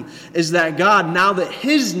happening, is that God, now that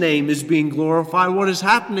his name is being glorified, what is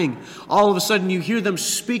happening? All of a sudden, you hear them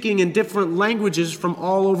speaking in different languages from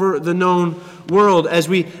all over the known world. As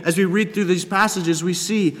we read through these passages, we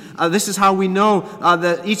see this is how we know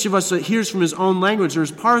that each of us hears from his own language.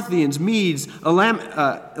 There's Parthians, Medes,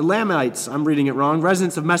 Elamites, I'm reading it wrong,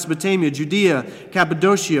 residents of Mesopotamia, Judea,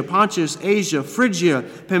 Cappadocia, Pontus, Asia, Phrygia,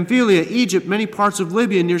 Pamphylia, Egypt, many parts of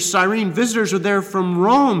Libya near Cyrene. Visitors are there from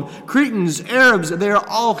Rome, Cretans, Arabs. They are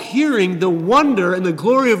all hearing the wonder and the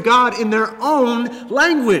glory of God in their own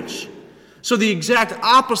language. So the exact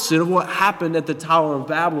opposite of what happened at the Tower of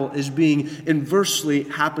Babel is being inversely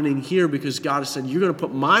happening here, because God has said, you're going to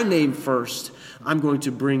put my name first. I'm going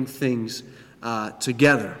to bring things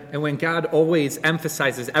together. And when God always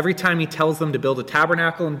emphasizes, every time he tells them to build a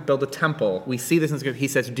tabernacle and build a temple, we see this in Scripture. He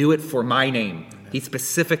says, do it for my name. He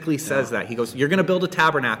specifically says that. He goes, you're going to build a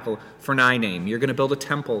tabernacle for my name. You're going to build a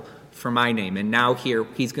temple for my name. And now here,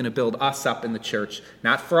 he's going to build us up in the church,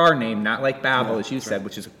 not for our name, not like Babel, as you said,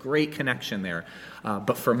 which is a great connection there,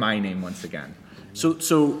 but for my name once again.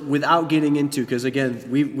 So without getting into, because again,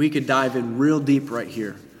 we could dive in real deep right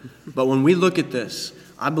here. But when we look at this,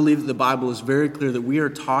 I believe that the Bible is very clear that we are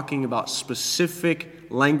talking about specific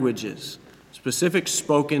languages, specific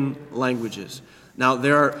spoken languages. Now,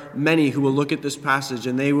 there are many who will look at this passage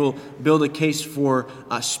and they will build a case for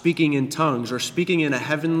speaking in tongues or speaking in a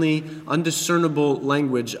heavenly, undiscernible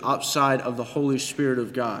language outside of the Holy Spirit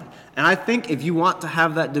of God. And And I think if you want to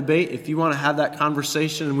have that debate, if you want to have that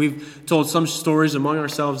conversation, and we've told some stories among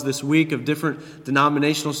ourselves this week of different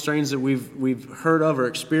denominational strains that we've heard of or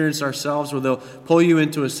experienced ourselves, where they'll pull you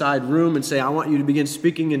into a side room and say, I want you to begin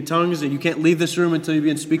speaking in tongues, and you can't leave this room until you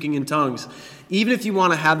begin speaking in tongues. Even if you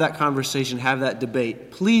want to have that conversation, have that debate,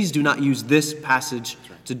 please do not use this passage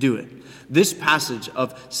to do it. This passage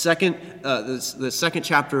of the second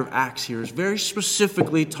chapter of Acts here is very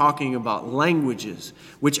specifically talking about languages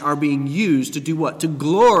which are being used to do what? To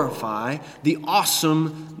glorify the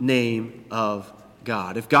awesome name of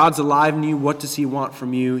God. If God's alive in you, what does he want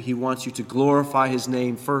from you? He wants you to glorify his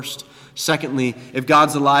name first. Secondly, if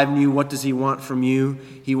God's alive in you, what does he want from you?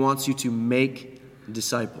 He wants you to make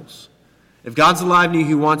disciples. If God's alive in you,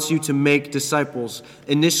 he wants you to make disciples.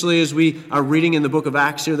 Initially, as we are reading in the book of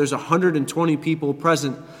Acts here, there's 120 people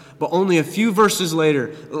present. But only a few verses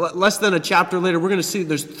later, less than a chapter later, we're going to see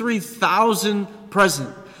there's 3,000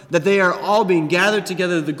 present. That they are all being gathered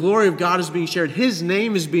together. The glory of God is being shared. His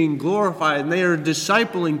name is being glorified. And they are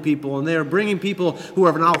discipling people. And they are bringing people who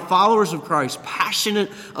are now followers of Christ,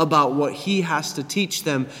 passionate about what he has to teach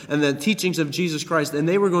them and the teachings of Jesus Christ. And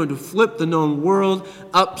they were going to flip the known world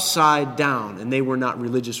upside down. And they were not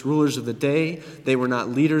religious rulers of the day. They were not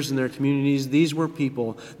leaders in their communities. These were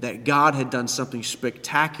people that God had done something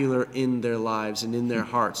spectacular in their lives and in their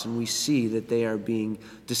hearts. And we see that they are being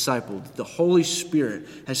discipled. The Holy Spirit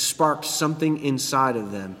has sparked something inside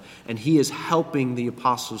of them, and he is helping the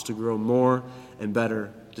apostles to grow more and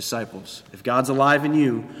better disciples. If God's alive in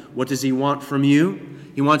you, what does he want from you?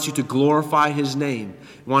 He wants you to glorify his name.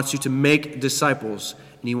 He wants you to make disciples,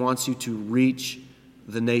 and he wants you to reach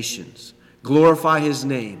the nations. Glorify his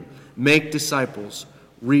name, make disciples,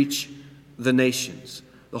 reach the nations.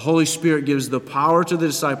 The Holy Spirit gives the power to the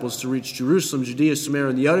disciples to reach Jerusalem, Judea, Samaria,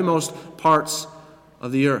 and the uttermost parts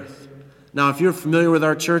of the earth. Now, if you're familiar with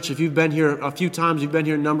our church, if you've been here a few times, you've been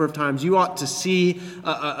here a number of times, you ought to see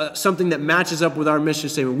something that matches up with our mission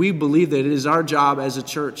statement. We believe that it is our job as a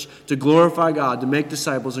church to glorify God, to make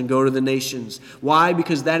disciples, and go to the nations. Why?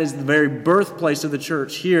 Because that is the very birthplace of the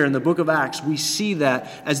church. Here in the book of Acts, we see that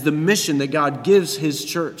as the mission that God gives his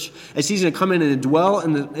church. As he's going to come in and dwell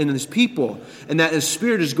in his people, and that his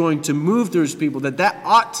Spirit is going to move through his people, that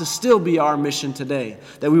ought to still be our mission today.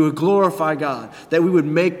 That we would glorify God, that we would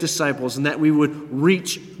make disciples, and that we would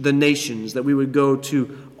reach the nations, that we would go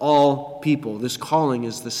to all people. This calling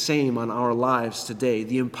is the same on our lives today.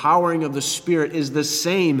 The empowering of the Spirit is the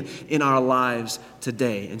same in our lives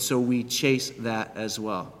today. And so we chase that as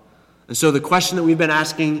well. And so the question that we've been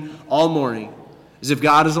asking all morning is, if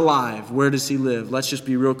God is alive, where does he live? Let's just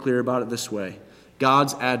be real clear about it this way.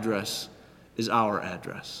 God's address is our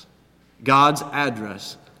address. God's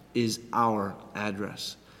address is our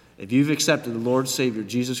address. If you've accepted the Lord Savior,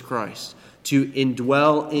 Jesus Christ, to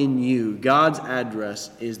indwell in you, God's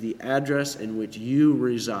address is the address in which you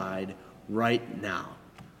reside right now.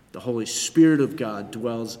 The Holy Spirit of God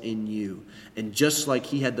dwells in you. And just like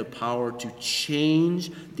he had the power to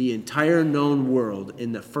change the entire known world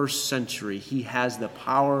in the first century, he has the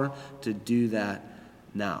power to do that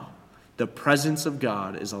now. The presence of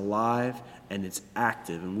God is alive and it's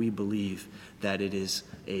active, and we believe that it is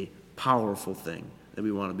a powerful thing that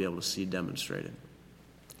we want to be able to see demonstrated.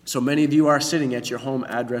 So many of you are sitting at your home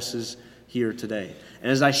addresses here today. And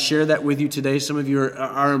as I share that with you today, some of you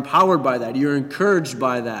are empowered by that. You're encouraged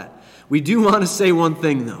by that. We do want to say one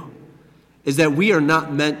thing, though, is that we are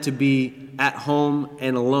not meant to be at home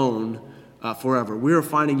and alone forever. We are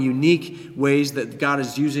finding unique ways that God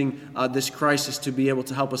is using this crisis to be able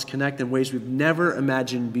to help us connect in ways we've never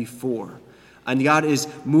imagined before. And God is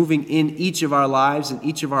moving in each of our lives and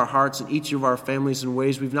each of our hearts and each of our families in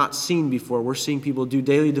ways we've not seen before. We're seeing people do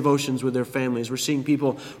daily devotions with their families. We're seeing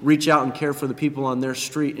people reach out and care for the people on their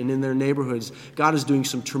street and in their neighborhoods. God is doing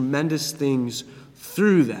some tremendous things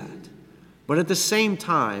through that. But at the same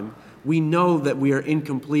time, we know that we are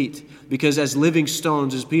incomplete because as living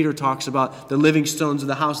stones, as Peter talks about, the living stones of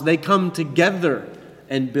the house, they come together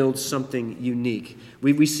and build something unique.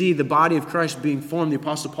 We see the body of Christ being formed. The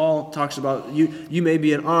Apostle Paul talks about you may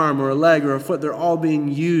be an arm or a leg or a foot. They're all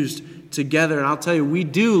being used together. And I'll tell you, we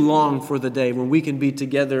do long for the day when we can be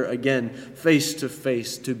together again, face to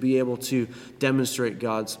face, to be able to demonstrate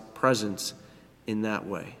God's presence in that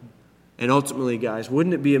way. And ultimately, guys,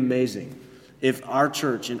 wouldn't it be amazing if our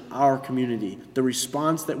church and our community, the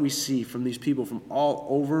response that we see from these people from all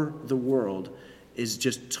over the world is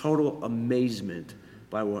just total amazement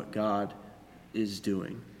by what God is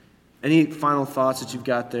doing. Any final thoughts that you've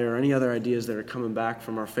got there, or any other ideas that are coming back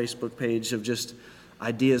from our Facebook page of just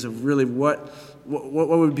ideas of really what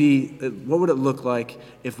would it look like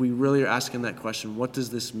if we really are asking that question, what does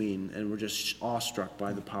this mean? And we're just awestruck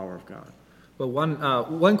by the power of God. Well,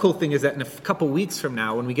 one cool thing is that in a couple weeks from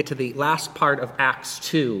now, when we get to the last part of Acts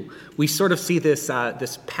 2, we sort of see this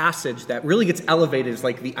passage that really gets elevated as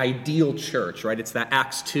like the ideal church, right? It's that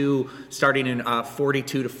Acts 2 starting in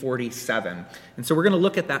 42 to 47. And so we're going to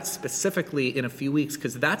look at that specifically in a few weeks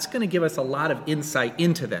because that's going to give us a lot of insight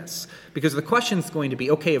into this. Because the question is going to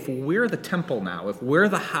be, okay, if we're the temple now, if we're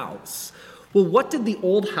the house, well, what did the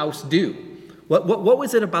old house do? What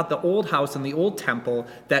was it about the old house and the old temple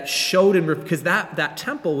that showed, because that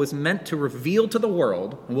temple was meant to reveal to the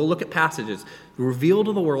world, and we'll look at passages, reveal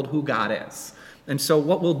to the world who God is. And so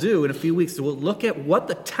what we'll do in a few weeks is we'll look at what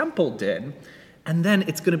the temple did, and then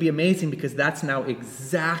it's going to be amazing because that's now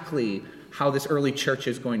exactly how this early church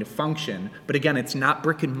is going to function. But again, it's not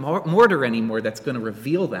brick and mortar anymore that's going to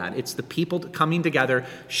reveal that. It's the people coming together,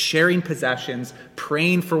 sharing possessions,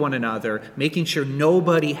 praying for one another, making sure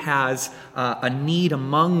nobody has a need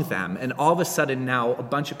among them. And all of a sudden now, a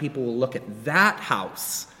bunch of people will look at that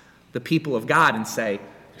house, the people of God, and say,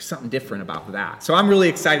 there's something different about that. So I'm really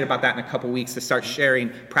excited about that in a couple weeks to start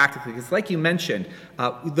sharing practically. Because like you mentioned,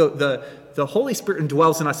 the Holy Spirit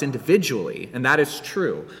indwells in us individually, and that is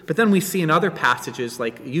true. But then we see in other passages,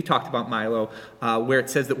 like you talked about, Milo, where it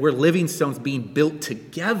says that we're living stones being built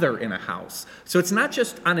together in a house. So it's not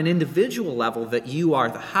just on an individual level that you are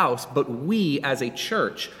the house, but we as a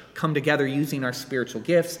church come together using our spiritual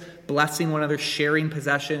gifts, blessing one another, sharing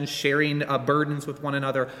possessions, sharing burdens with one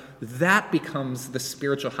another. That becomes the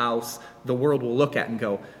spiritual house the world will look at and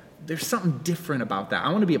go, there's something different about that. I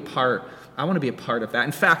want to be a part of that.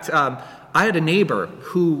 In fact, I had a neighbor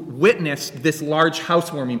who witnessed this large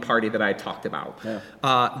housewarming party that I talked about. Yeah.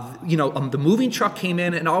 The moving truck came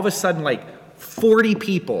in, and all of a sudden, 40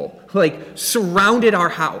 people surrounded our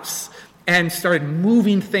house and started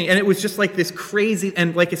moving things. And it was just like this crazy,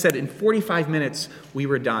 and like I said, in 45 minutes, we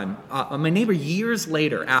were done. My neighbor years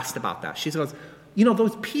later asked about that. She goes,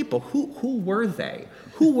 those people, who were they?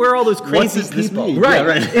 Who were all those crazy people? Right. Yeah,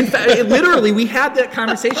 right. In fact, literally, we had that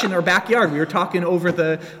conversation in our backyard. We were talking over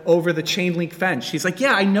the chain link fence. She's like,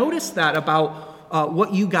 yeah, I noticed that about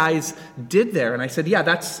what you guys did there. And I said, yeah,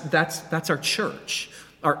 that's our church.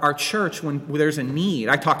 Our church, when there's a need.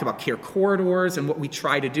 I talked about care corridors and what we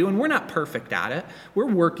try to do, and we're not perfect at it. We're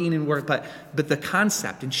working but the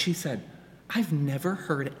concept. And she said, I've never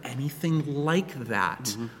heard anything like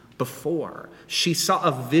that before. She saw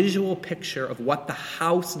a visual picture of what the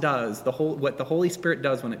house does, what the Holy Spirit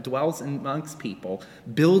does when it dwells amongst people,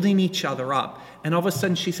 building each other up. And all of a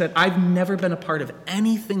sudden she said, I've never been a part of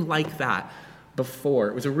anything like that before.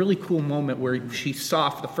 It was a really cool moment where she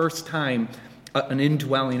saw for the first time an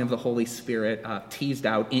indwelling of the Holy Spirit teased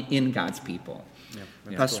out in God's people.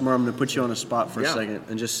 Yeah. Pastor Mar, I'm going to put you on a spot for a second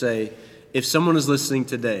and just say, if someone is listening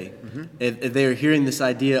today, if they are hearing this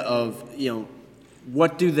idea of,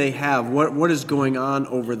 what do they have? What is going on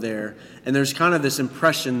over there? And there's kind of this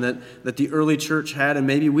impression that the early church had, and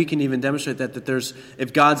maybe we can even demonstrate that there's,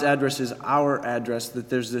 if God's address is our address, that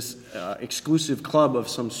there's this exclusive club of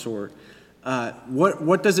some sort.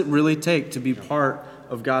 What does it really take to be part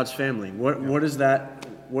of God's family? What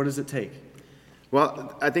does it take?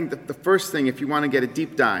 Well, I think the first thing, if you want to get a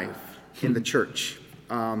deep dive in the church,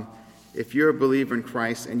 if you're a believer in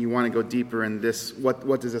Christ and you want to go deeper in this,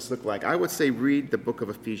 what does this look like? I would say read the book of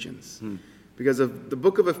Ephesians. Because the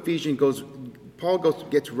book of Ephesians Paul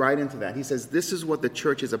gets right into that. He says, this is what the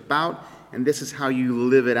church is about, and this is how you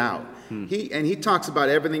live it out. He talks about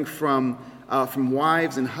everything from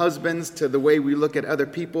wives and husbands to the way we look at other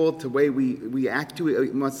people, to the way we act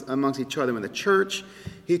amongst each other in the church.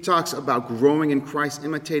 He talks about growing in Christ,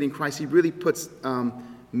 imitating Christ. He really puts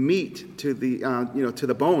meat to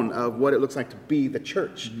the bone of what it looks like to be the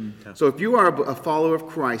church. So if you are a follower of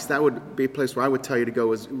Christ, that would be a place where I would tell you to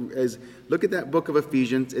go is look at that book of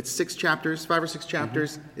Ephesians. It's 5 or 6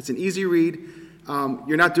 chapters. It's an easy read.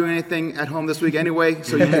 You're not doing anything at home this week anyway,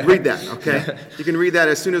 so you can read that, okay? You can read that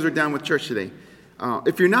as soon as we're done with church today.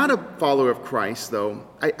 If you're not a follower of Christ, though,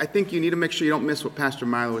 I think you need to make sure you don't miss what Pastor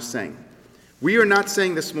Milo was saying. We are not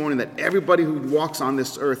saying this morning that everybody who walks on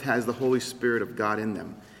this earth has the Holy Spirit of God in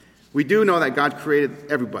them. We do know that God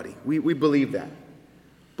created everybody. We believe that.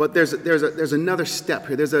 But there's another step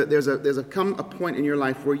here. There's a point in your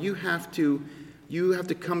life where you have to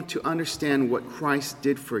come to understand what Christ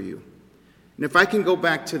did for you. And if I can go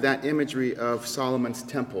back to that imagery of Solomon's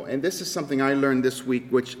temple, and this is something I learned this week,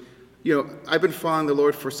 which, I've been following the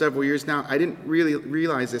Lord for several years now. I didn't really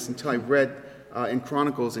realize this until I read in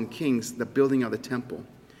Chronicles and Kings the building of the temple.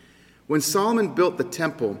 When Solomon built the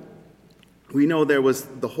temple, we know there was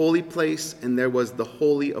the holy place and there was the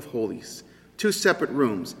Holy of Holies, two separate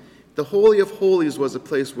rooms. The Holy of Holies was a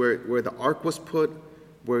place where the ark was put,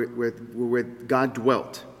 where God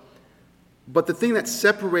dwelt. But the thing that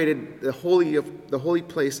separated the holy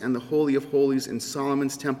place and the Holy of Holies in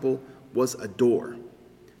Solomon's temple was a door.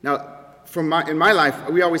 Now, in my life,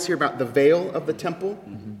 we always hear about the veil of the temple.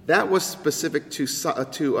 Mm-hmm. That was specific to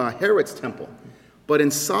Herod's temple. But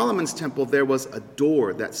in Solomon's temple, there was a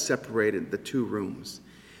door that separated the two rooms.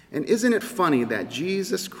 And isn't it funny that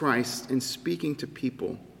Jesus Christ, in speaking to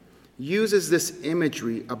people, uses this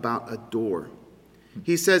imagery about a door?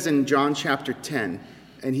 He says in John chapter 10,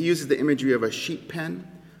 and he uses the imagery of a sheep pen,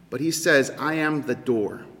 but he says, I am the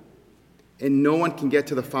door, and no one can get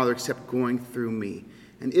to the Father except going through me.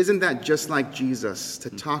 And isn't that just like Jesus,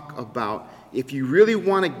 to talk about if you really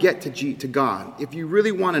want to get to God, if you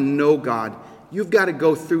really want to know God, you've got to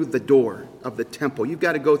go through the door of the temple. You've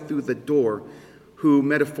got to go through the door, who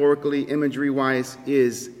metaphorically, imagery-wise,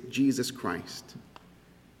 is Jesus Christ.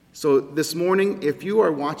 So this morning, if you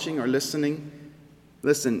are watching or listening,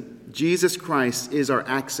 listen, Jesus Christ is our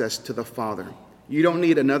access to the Father. You don't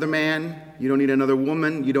need another man. You don't need another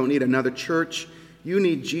woman. You don't need another church. You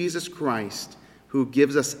need Jesus Christ, who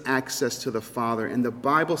gives us access to the Father. And the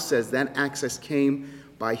Bible says that access came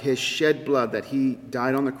by his shed blood, that he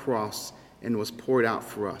died on the cross and was poured out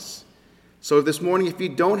for us. So this morning, if you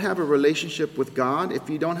don't have a relationship with God, if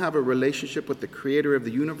you don't have a relationship with the creator of the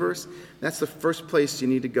universe, that's the first place you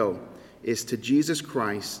need to go, is to Jesus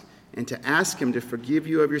Christ, and to ask him to forgive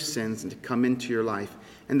you of your sins and to come into your life.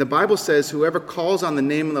 And the Bible says, whoever calls on the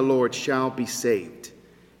name of the Lord shall be saved.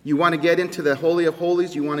 You want to get into the Holy of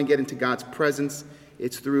Holies, you want to get into God's presence,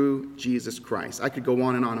 it's through Jesus Christ. I could go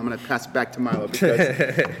on and on. I'm going to pass it back to Milo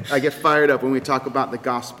because I get fired up when we talk about the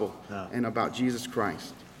gospel and about Jesus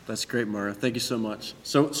Christ. That's great, Mario. Thank you so much.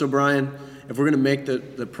 So Brian, if we're going to make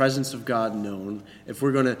the presence of God known, if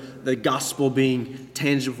we're going to, the gospel being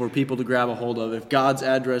tangible for people to grab a hold of, if God's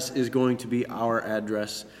address is going to be our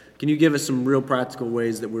address, can you give us some real practical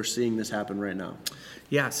ways that we're seeing this happen right now?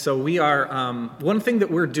 Yeah, so we are, one thing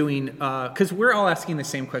that we're doing, because we're all asking the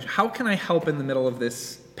same question, how can I help in the middle of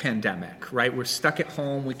this pandemic, right? We're stuck at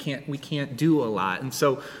home, we can't do a lot. And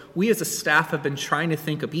so we as a staff have been trying to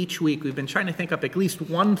think of each week, we've been trying to think up at least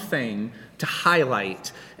one thing to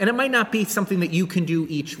highlight. And it might not be something that you can do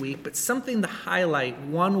each week, but something to highlight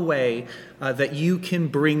one way that you can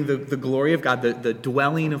bring the glory of God, the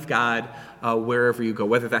dwelling of God wherever you go,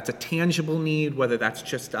 whether that's a tangible need, whether that's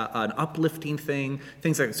just an uplifting thing,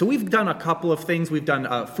 things like that. So we've done a couple of things. We've done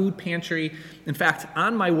a food pantry. In fact,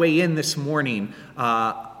 on my way in this morning,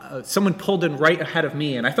 someone pulled in right ahead of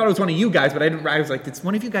me, and I thought it was one of you guys, but I was like, did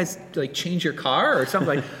one of you guys like change your car or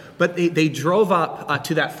something? Like, but they drove up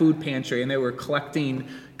to that food pantry, and they were collecting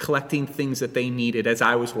things that they needed as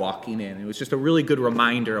I was walking in. It was just a really good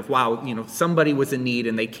reminder of, wow, somebody was in need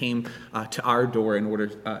and they came to our door in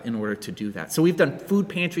order to do that. So we've done food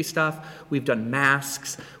pantry stuff, we've done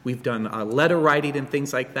masks, we've done letter writing and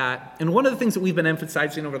things like that. And one of the things that we've been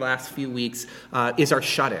emphasizing over the last few weeks is our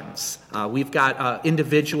shut-ins. We've got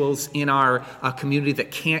individuals in our community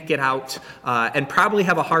that can't get out and probably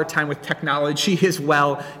have a hard time with technology as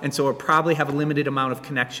well, and so will probably have a limited amount of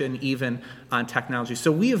connection even on technology.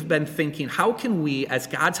 So we have been thinking, how can we, as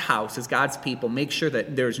God's house, as God's people, make sure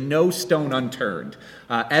that there's no stone unturned?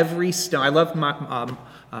 Every stone. I love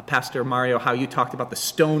Pastor Mario, how you talked about the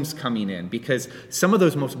stones coming in, because some of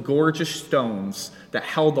those most gorgeous stones that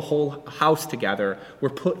held the whole house together were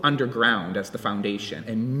put underground as the foundation,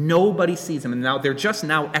 and nobody sees them. And now they're just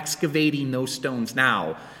now excavating those stones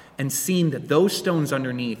now and seeing that those stones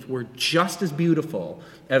underneath were just as beautiful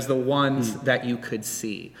as the ones that you could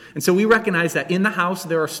see. And so we recognize that in the house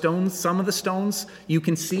there are stones, some of the stones you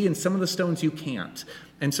can see and some of the stones you can't.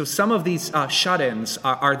 And so some of these shut-ins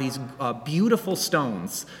are these beautiful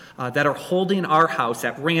stones that are holding our house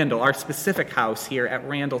at Randall, our specific house here at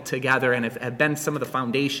Randall together, and have been some of the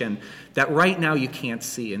foundation that right now you can't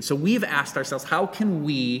see. And so we've asked ourselves, how can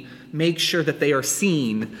we make sure that they are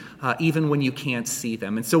seen even when you can't see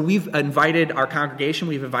them? And so we've invited our congregation,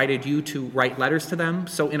 we've invited you to write letters to them.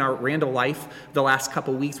 So in our Randall Life, the last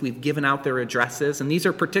couple weeks, we've given out their addresses. And these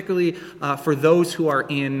are particularly for those who are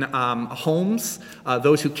in homes,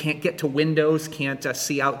 those who can't get to windows, can't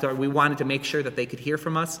see out there. We wanted to make sure that they could hear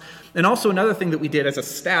from us. And also another thing that we did as a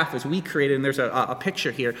staff is we created, and there's a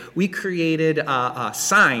picture here, we created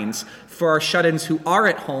signs for our shut-ins who are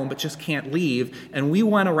at home but just can't leave. And we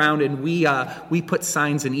went around and we put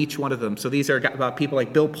signs in each one of them. So these are about people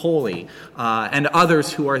like Bill Poley and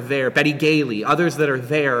others who are there, Betty Gailey, others that are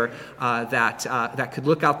there that could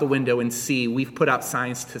look out the window and see. We've put out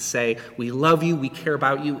signs to say, we love you, we care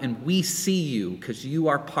about you, and we see you because you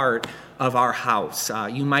are part of our house.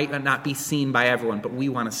 You might not be seen by everyone, but we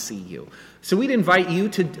want to see you. So we'd invite you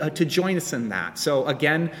to join us in that. So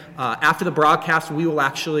again, after the broadcast, we will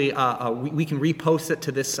actually, we can repost it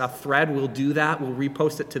to this thread. We'll do that. We'll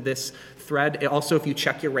repost it to this thread. Also, if you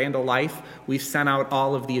check your Randall Life, we've sent out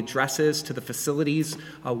all of the addresses to the facilities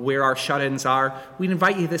where our shut-ins are. We'd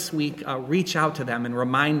invite you this week, reach out to them and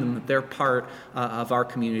remind them that they're part of our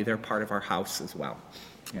community. They're part of our house as well.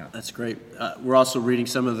 Yeah, that's great. We're also reading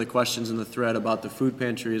some of the questions in the thread about the food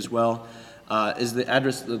pantry as well. Is the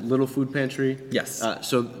address the Little Food Pantry? Yes.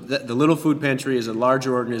 So the Little Food Pantry is a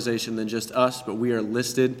larger organization than just us, but we are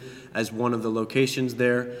listed as one of the locations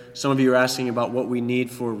there. Some of you are asking about what we need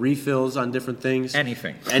for refills on different things.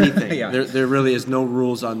 Anything. Yeah. There really is no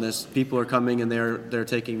rules on this. People are coming and they're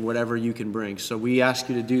taking whatever you can bring. So we ask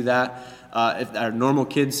you to do that. If our normal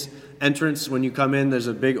kids entrance, when you come in, there's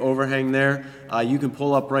a big overhang there. You can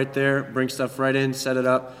pull up right there, bring stuff right in, set it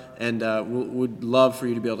up, and we'd love for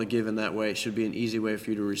you to be able to give in that way. It should be an easy way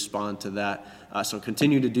for you to respond to that. So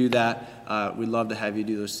continue to do that. We'd love to have you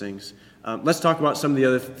do those things. Let's talk about some of the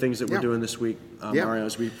other things that we're doing this week, Mario,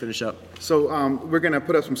 as we finish up. So we're going to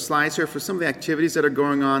put up some slides here for some of the activities that are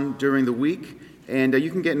going on during the week. And you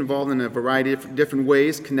can get involved in a variety of different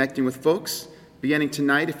ways, connecting with folks. Beginning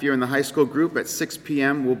tonight, if you're in the high school group at 6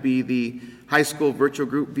 p.m., will be the high school virtual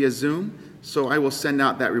group via Zoom. So I will send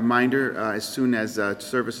out that reminder as soon as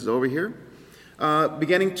service is over here.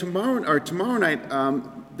 Beginning tomorrow night,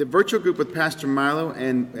 the virtual group with Pastor Milo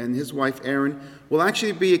and his wife Erin will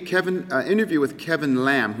actually be a interview with Kevin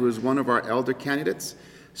Lamb, who is one of our elder candidates.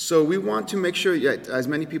 So we want to make sure that as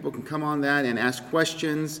many people can come on that and ask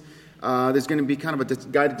questions. There's going to be kind of a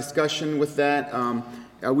guided discussion with that.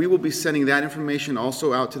 We will be sending that information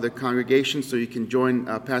also out to the congregation, so you can join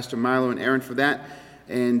Pastor Milo and Aaron for that.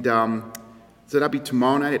 And so that'll be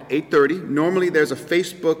tomorrow night at 8:30. Normally there's a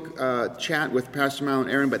Facebook chat with Pastor Milo and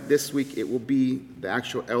Aaron, but this week it will be the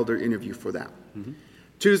actual elder interview for that. Mm-hmm.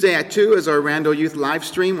 Tuesday at 2 is our Randall Youth live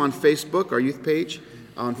stream on Facebook, our youth page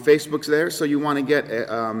on Facebook's there. So you want to get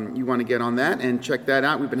on that and check that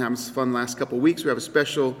out. We've been having some fun the last couple of weeks. We have a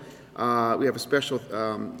special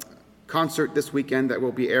concert this weekend that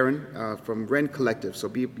will be Aaron from Ren Collective. So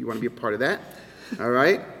you want to be a part of that. All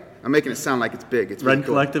right? I'm making it sound like it's big. It's Ren really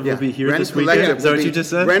cool. Collective will be here this weekend? Is that what you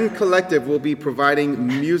just said? Ren Collective will be providing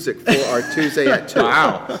music for our Tuesday at 2.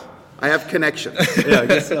 Wow. I have connections. Yeah, I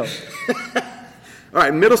guess so. All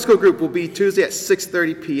right, middle school group will be Tuesday at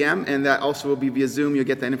 6:30 p.m., and that also will be via Zoom. You'll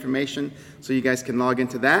get that information so you guys can log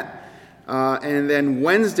into that. And then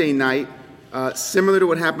Wednesday night, similar to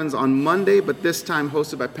what happens on Monday, but this time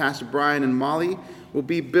hosted by Pastor Brian and Molly, will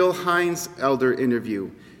be Bill Hines' elder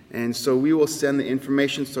interview. And so we will send the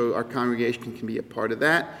information so our congregation can be a part of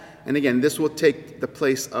that. And again, this will take the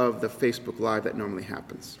place of the Facebook Live that normally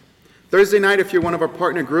happens. Thursday night, if you're one of our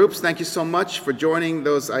partner groups, thank you so much for joining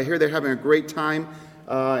those. I hear they're having a great time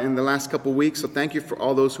in the last couple weeks, so thank you for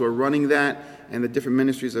all those who are running that and the different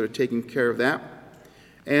ministries that are taking care of that.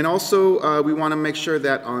 And also, we want to make sure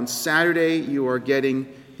that on Saturday you are getting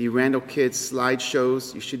the Randall Kids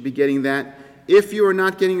slideshows. You should be getting that. If you are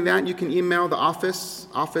not getting that, you can email the office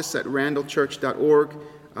at randallchurch.org.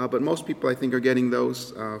 But most people, I think, are getting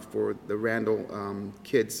those for the Randall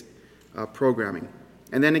Kids programming.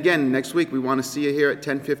 And then again, next week, we want to see you here at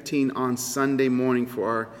 10:15 on Sunday morning for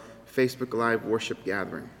our Facebook Live worship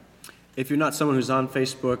gathering. If you're not someone who's on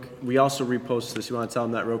Facebook, we also repost this. You want to tell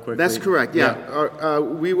them that real quickly? That's correct, yeah.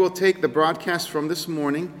 We will take the broadcast from this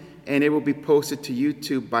morning, and it will be posted to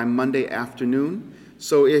YouTube by Monday afternoon.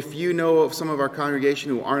 So if you know of some of our congregation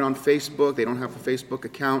who aren't on Facebook, they don't have a Facebook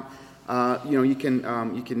account, you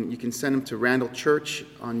can send them to Randall Church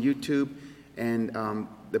on YouTube, and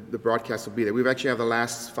the broadcast will be there. We've actually had the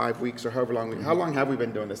last 5 weeks or however long. How long have we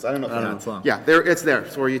been doing this? I don't know. It's long. Yeah, it's there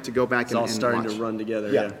for you to go back and watch. It's all starting to run together.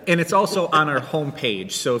 Yeah. And it's also on our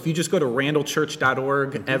homepage. So if you just go to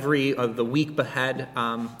randallchurch.org, every the week ahead,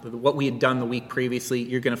 what we had done the week previously,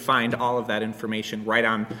 you're going to find all of that information right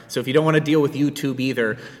on. So if you don't want to deal with YouTube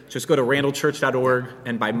either, just go to randallchurch.org,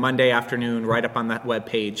 and by Monday afternoon, right up on that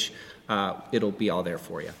webpage, it'll be all there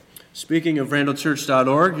for you. Speaking of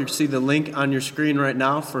randallchurch.org, you see the link on your screen right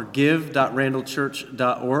now for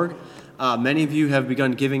give.randallchurch.org. Many of you have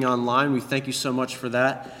begun giving online. We thank you so much for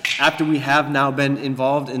that. After we have now been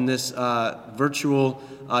involved in this virtual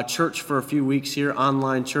church for a few weeks here,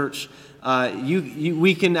 online church,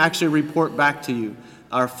 we can actually report back to you.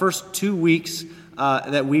 Our first 2 weeks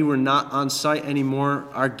that we were not on site anymore,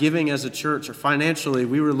 our giving as a church, or financially,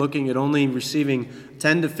 we were looking at only receiving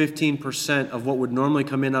 10 to 15% of what would normally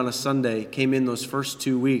come in on a Sunday came in those first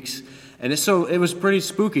 2 weeks. And so it was pretty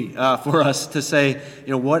spooky for us to say,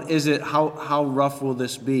 what is it? How rough will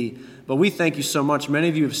this be? But we thank you so much. Many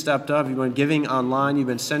of you have stepped up. You've been giving online. You've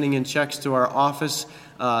been sending in checks to our office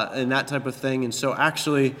and that type of thing. And so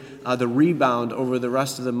actually, the rebound over the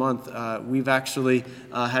rest of the month, we've actually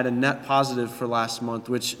had a net positive for last month,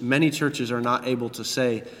 which many churches are not able to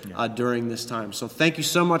say during this time. So thank you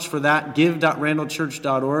so much for that.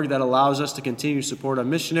 Give.randallchurch.org. That allows us to continue to support our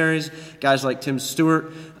missionaries, guys like Tim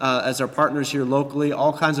Stewart as our partners here locally,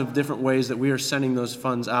 all kinds of different ways that we are sending those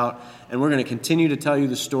funds out. And we're going to continue to tell you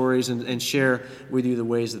the stories and share with you the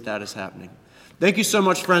ways that is happening. Thank you so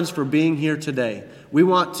much, friends, for being here today. We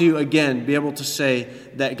want to, again, be able to say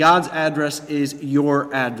that God's address is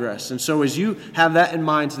your address. And so as you have that in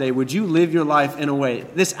mind today, would you live your life in a way,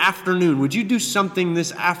 this afternoon, would you do something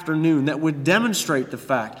this afternoon that would demonstrate the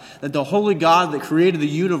fact that the holy God that created the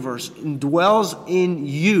universe dwells in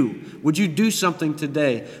you? Would you do something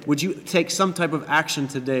today? Would you take some type of action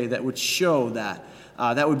today that would show that?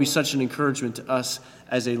 That would be such an encouragement to us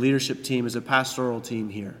as a leadership team, as a pastoral team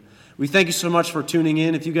here. We thank you so much for tuning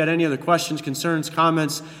in. If you've got any other questions, concerns,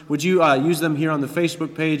 comments, would you use them here on the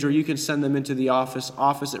Facebook page, or you can send them into the office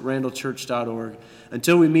at randallchurch.org.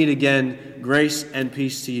 Until we meet again, grace and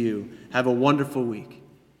peace to you. Have a wonderful week.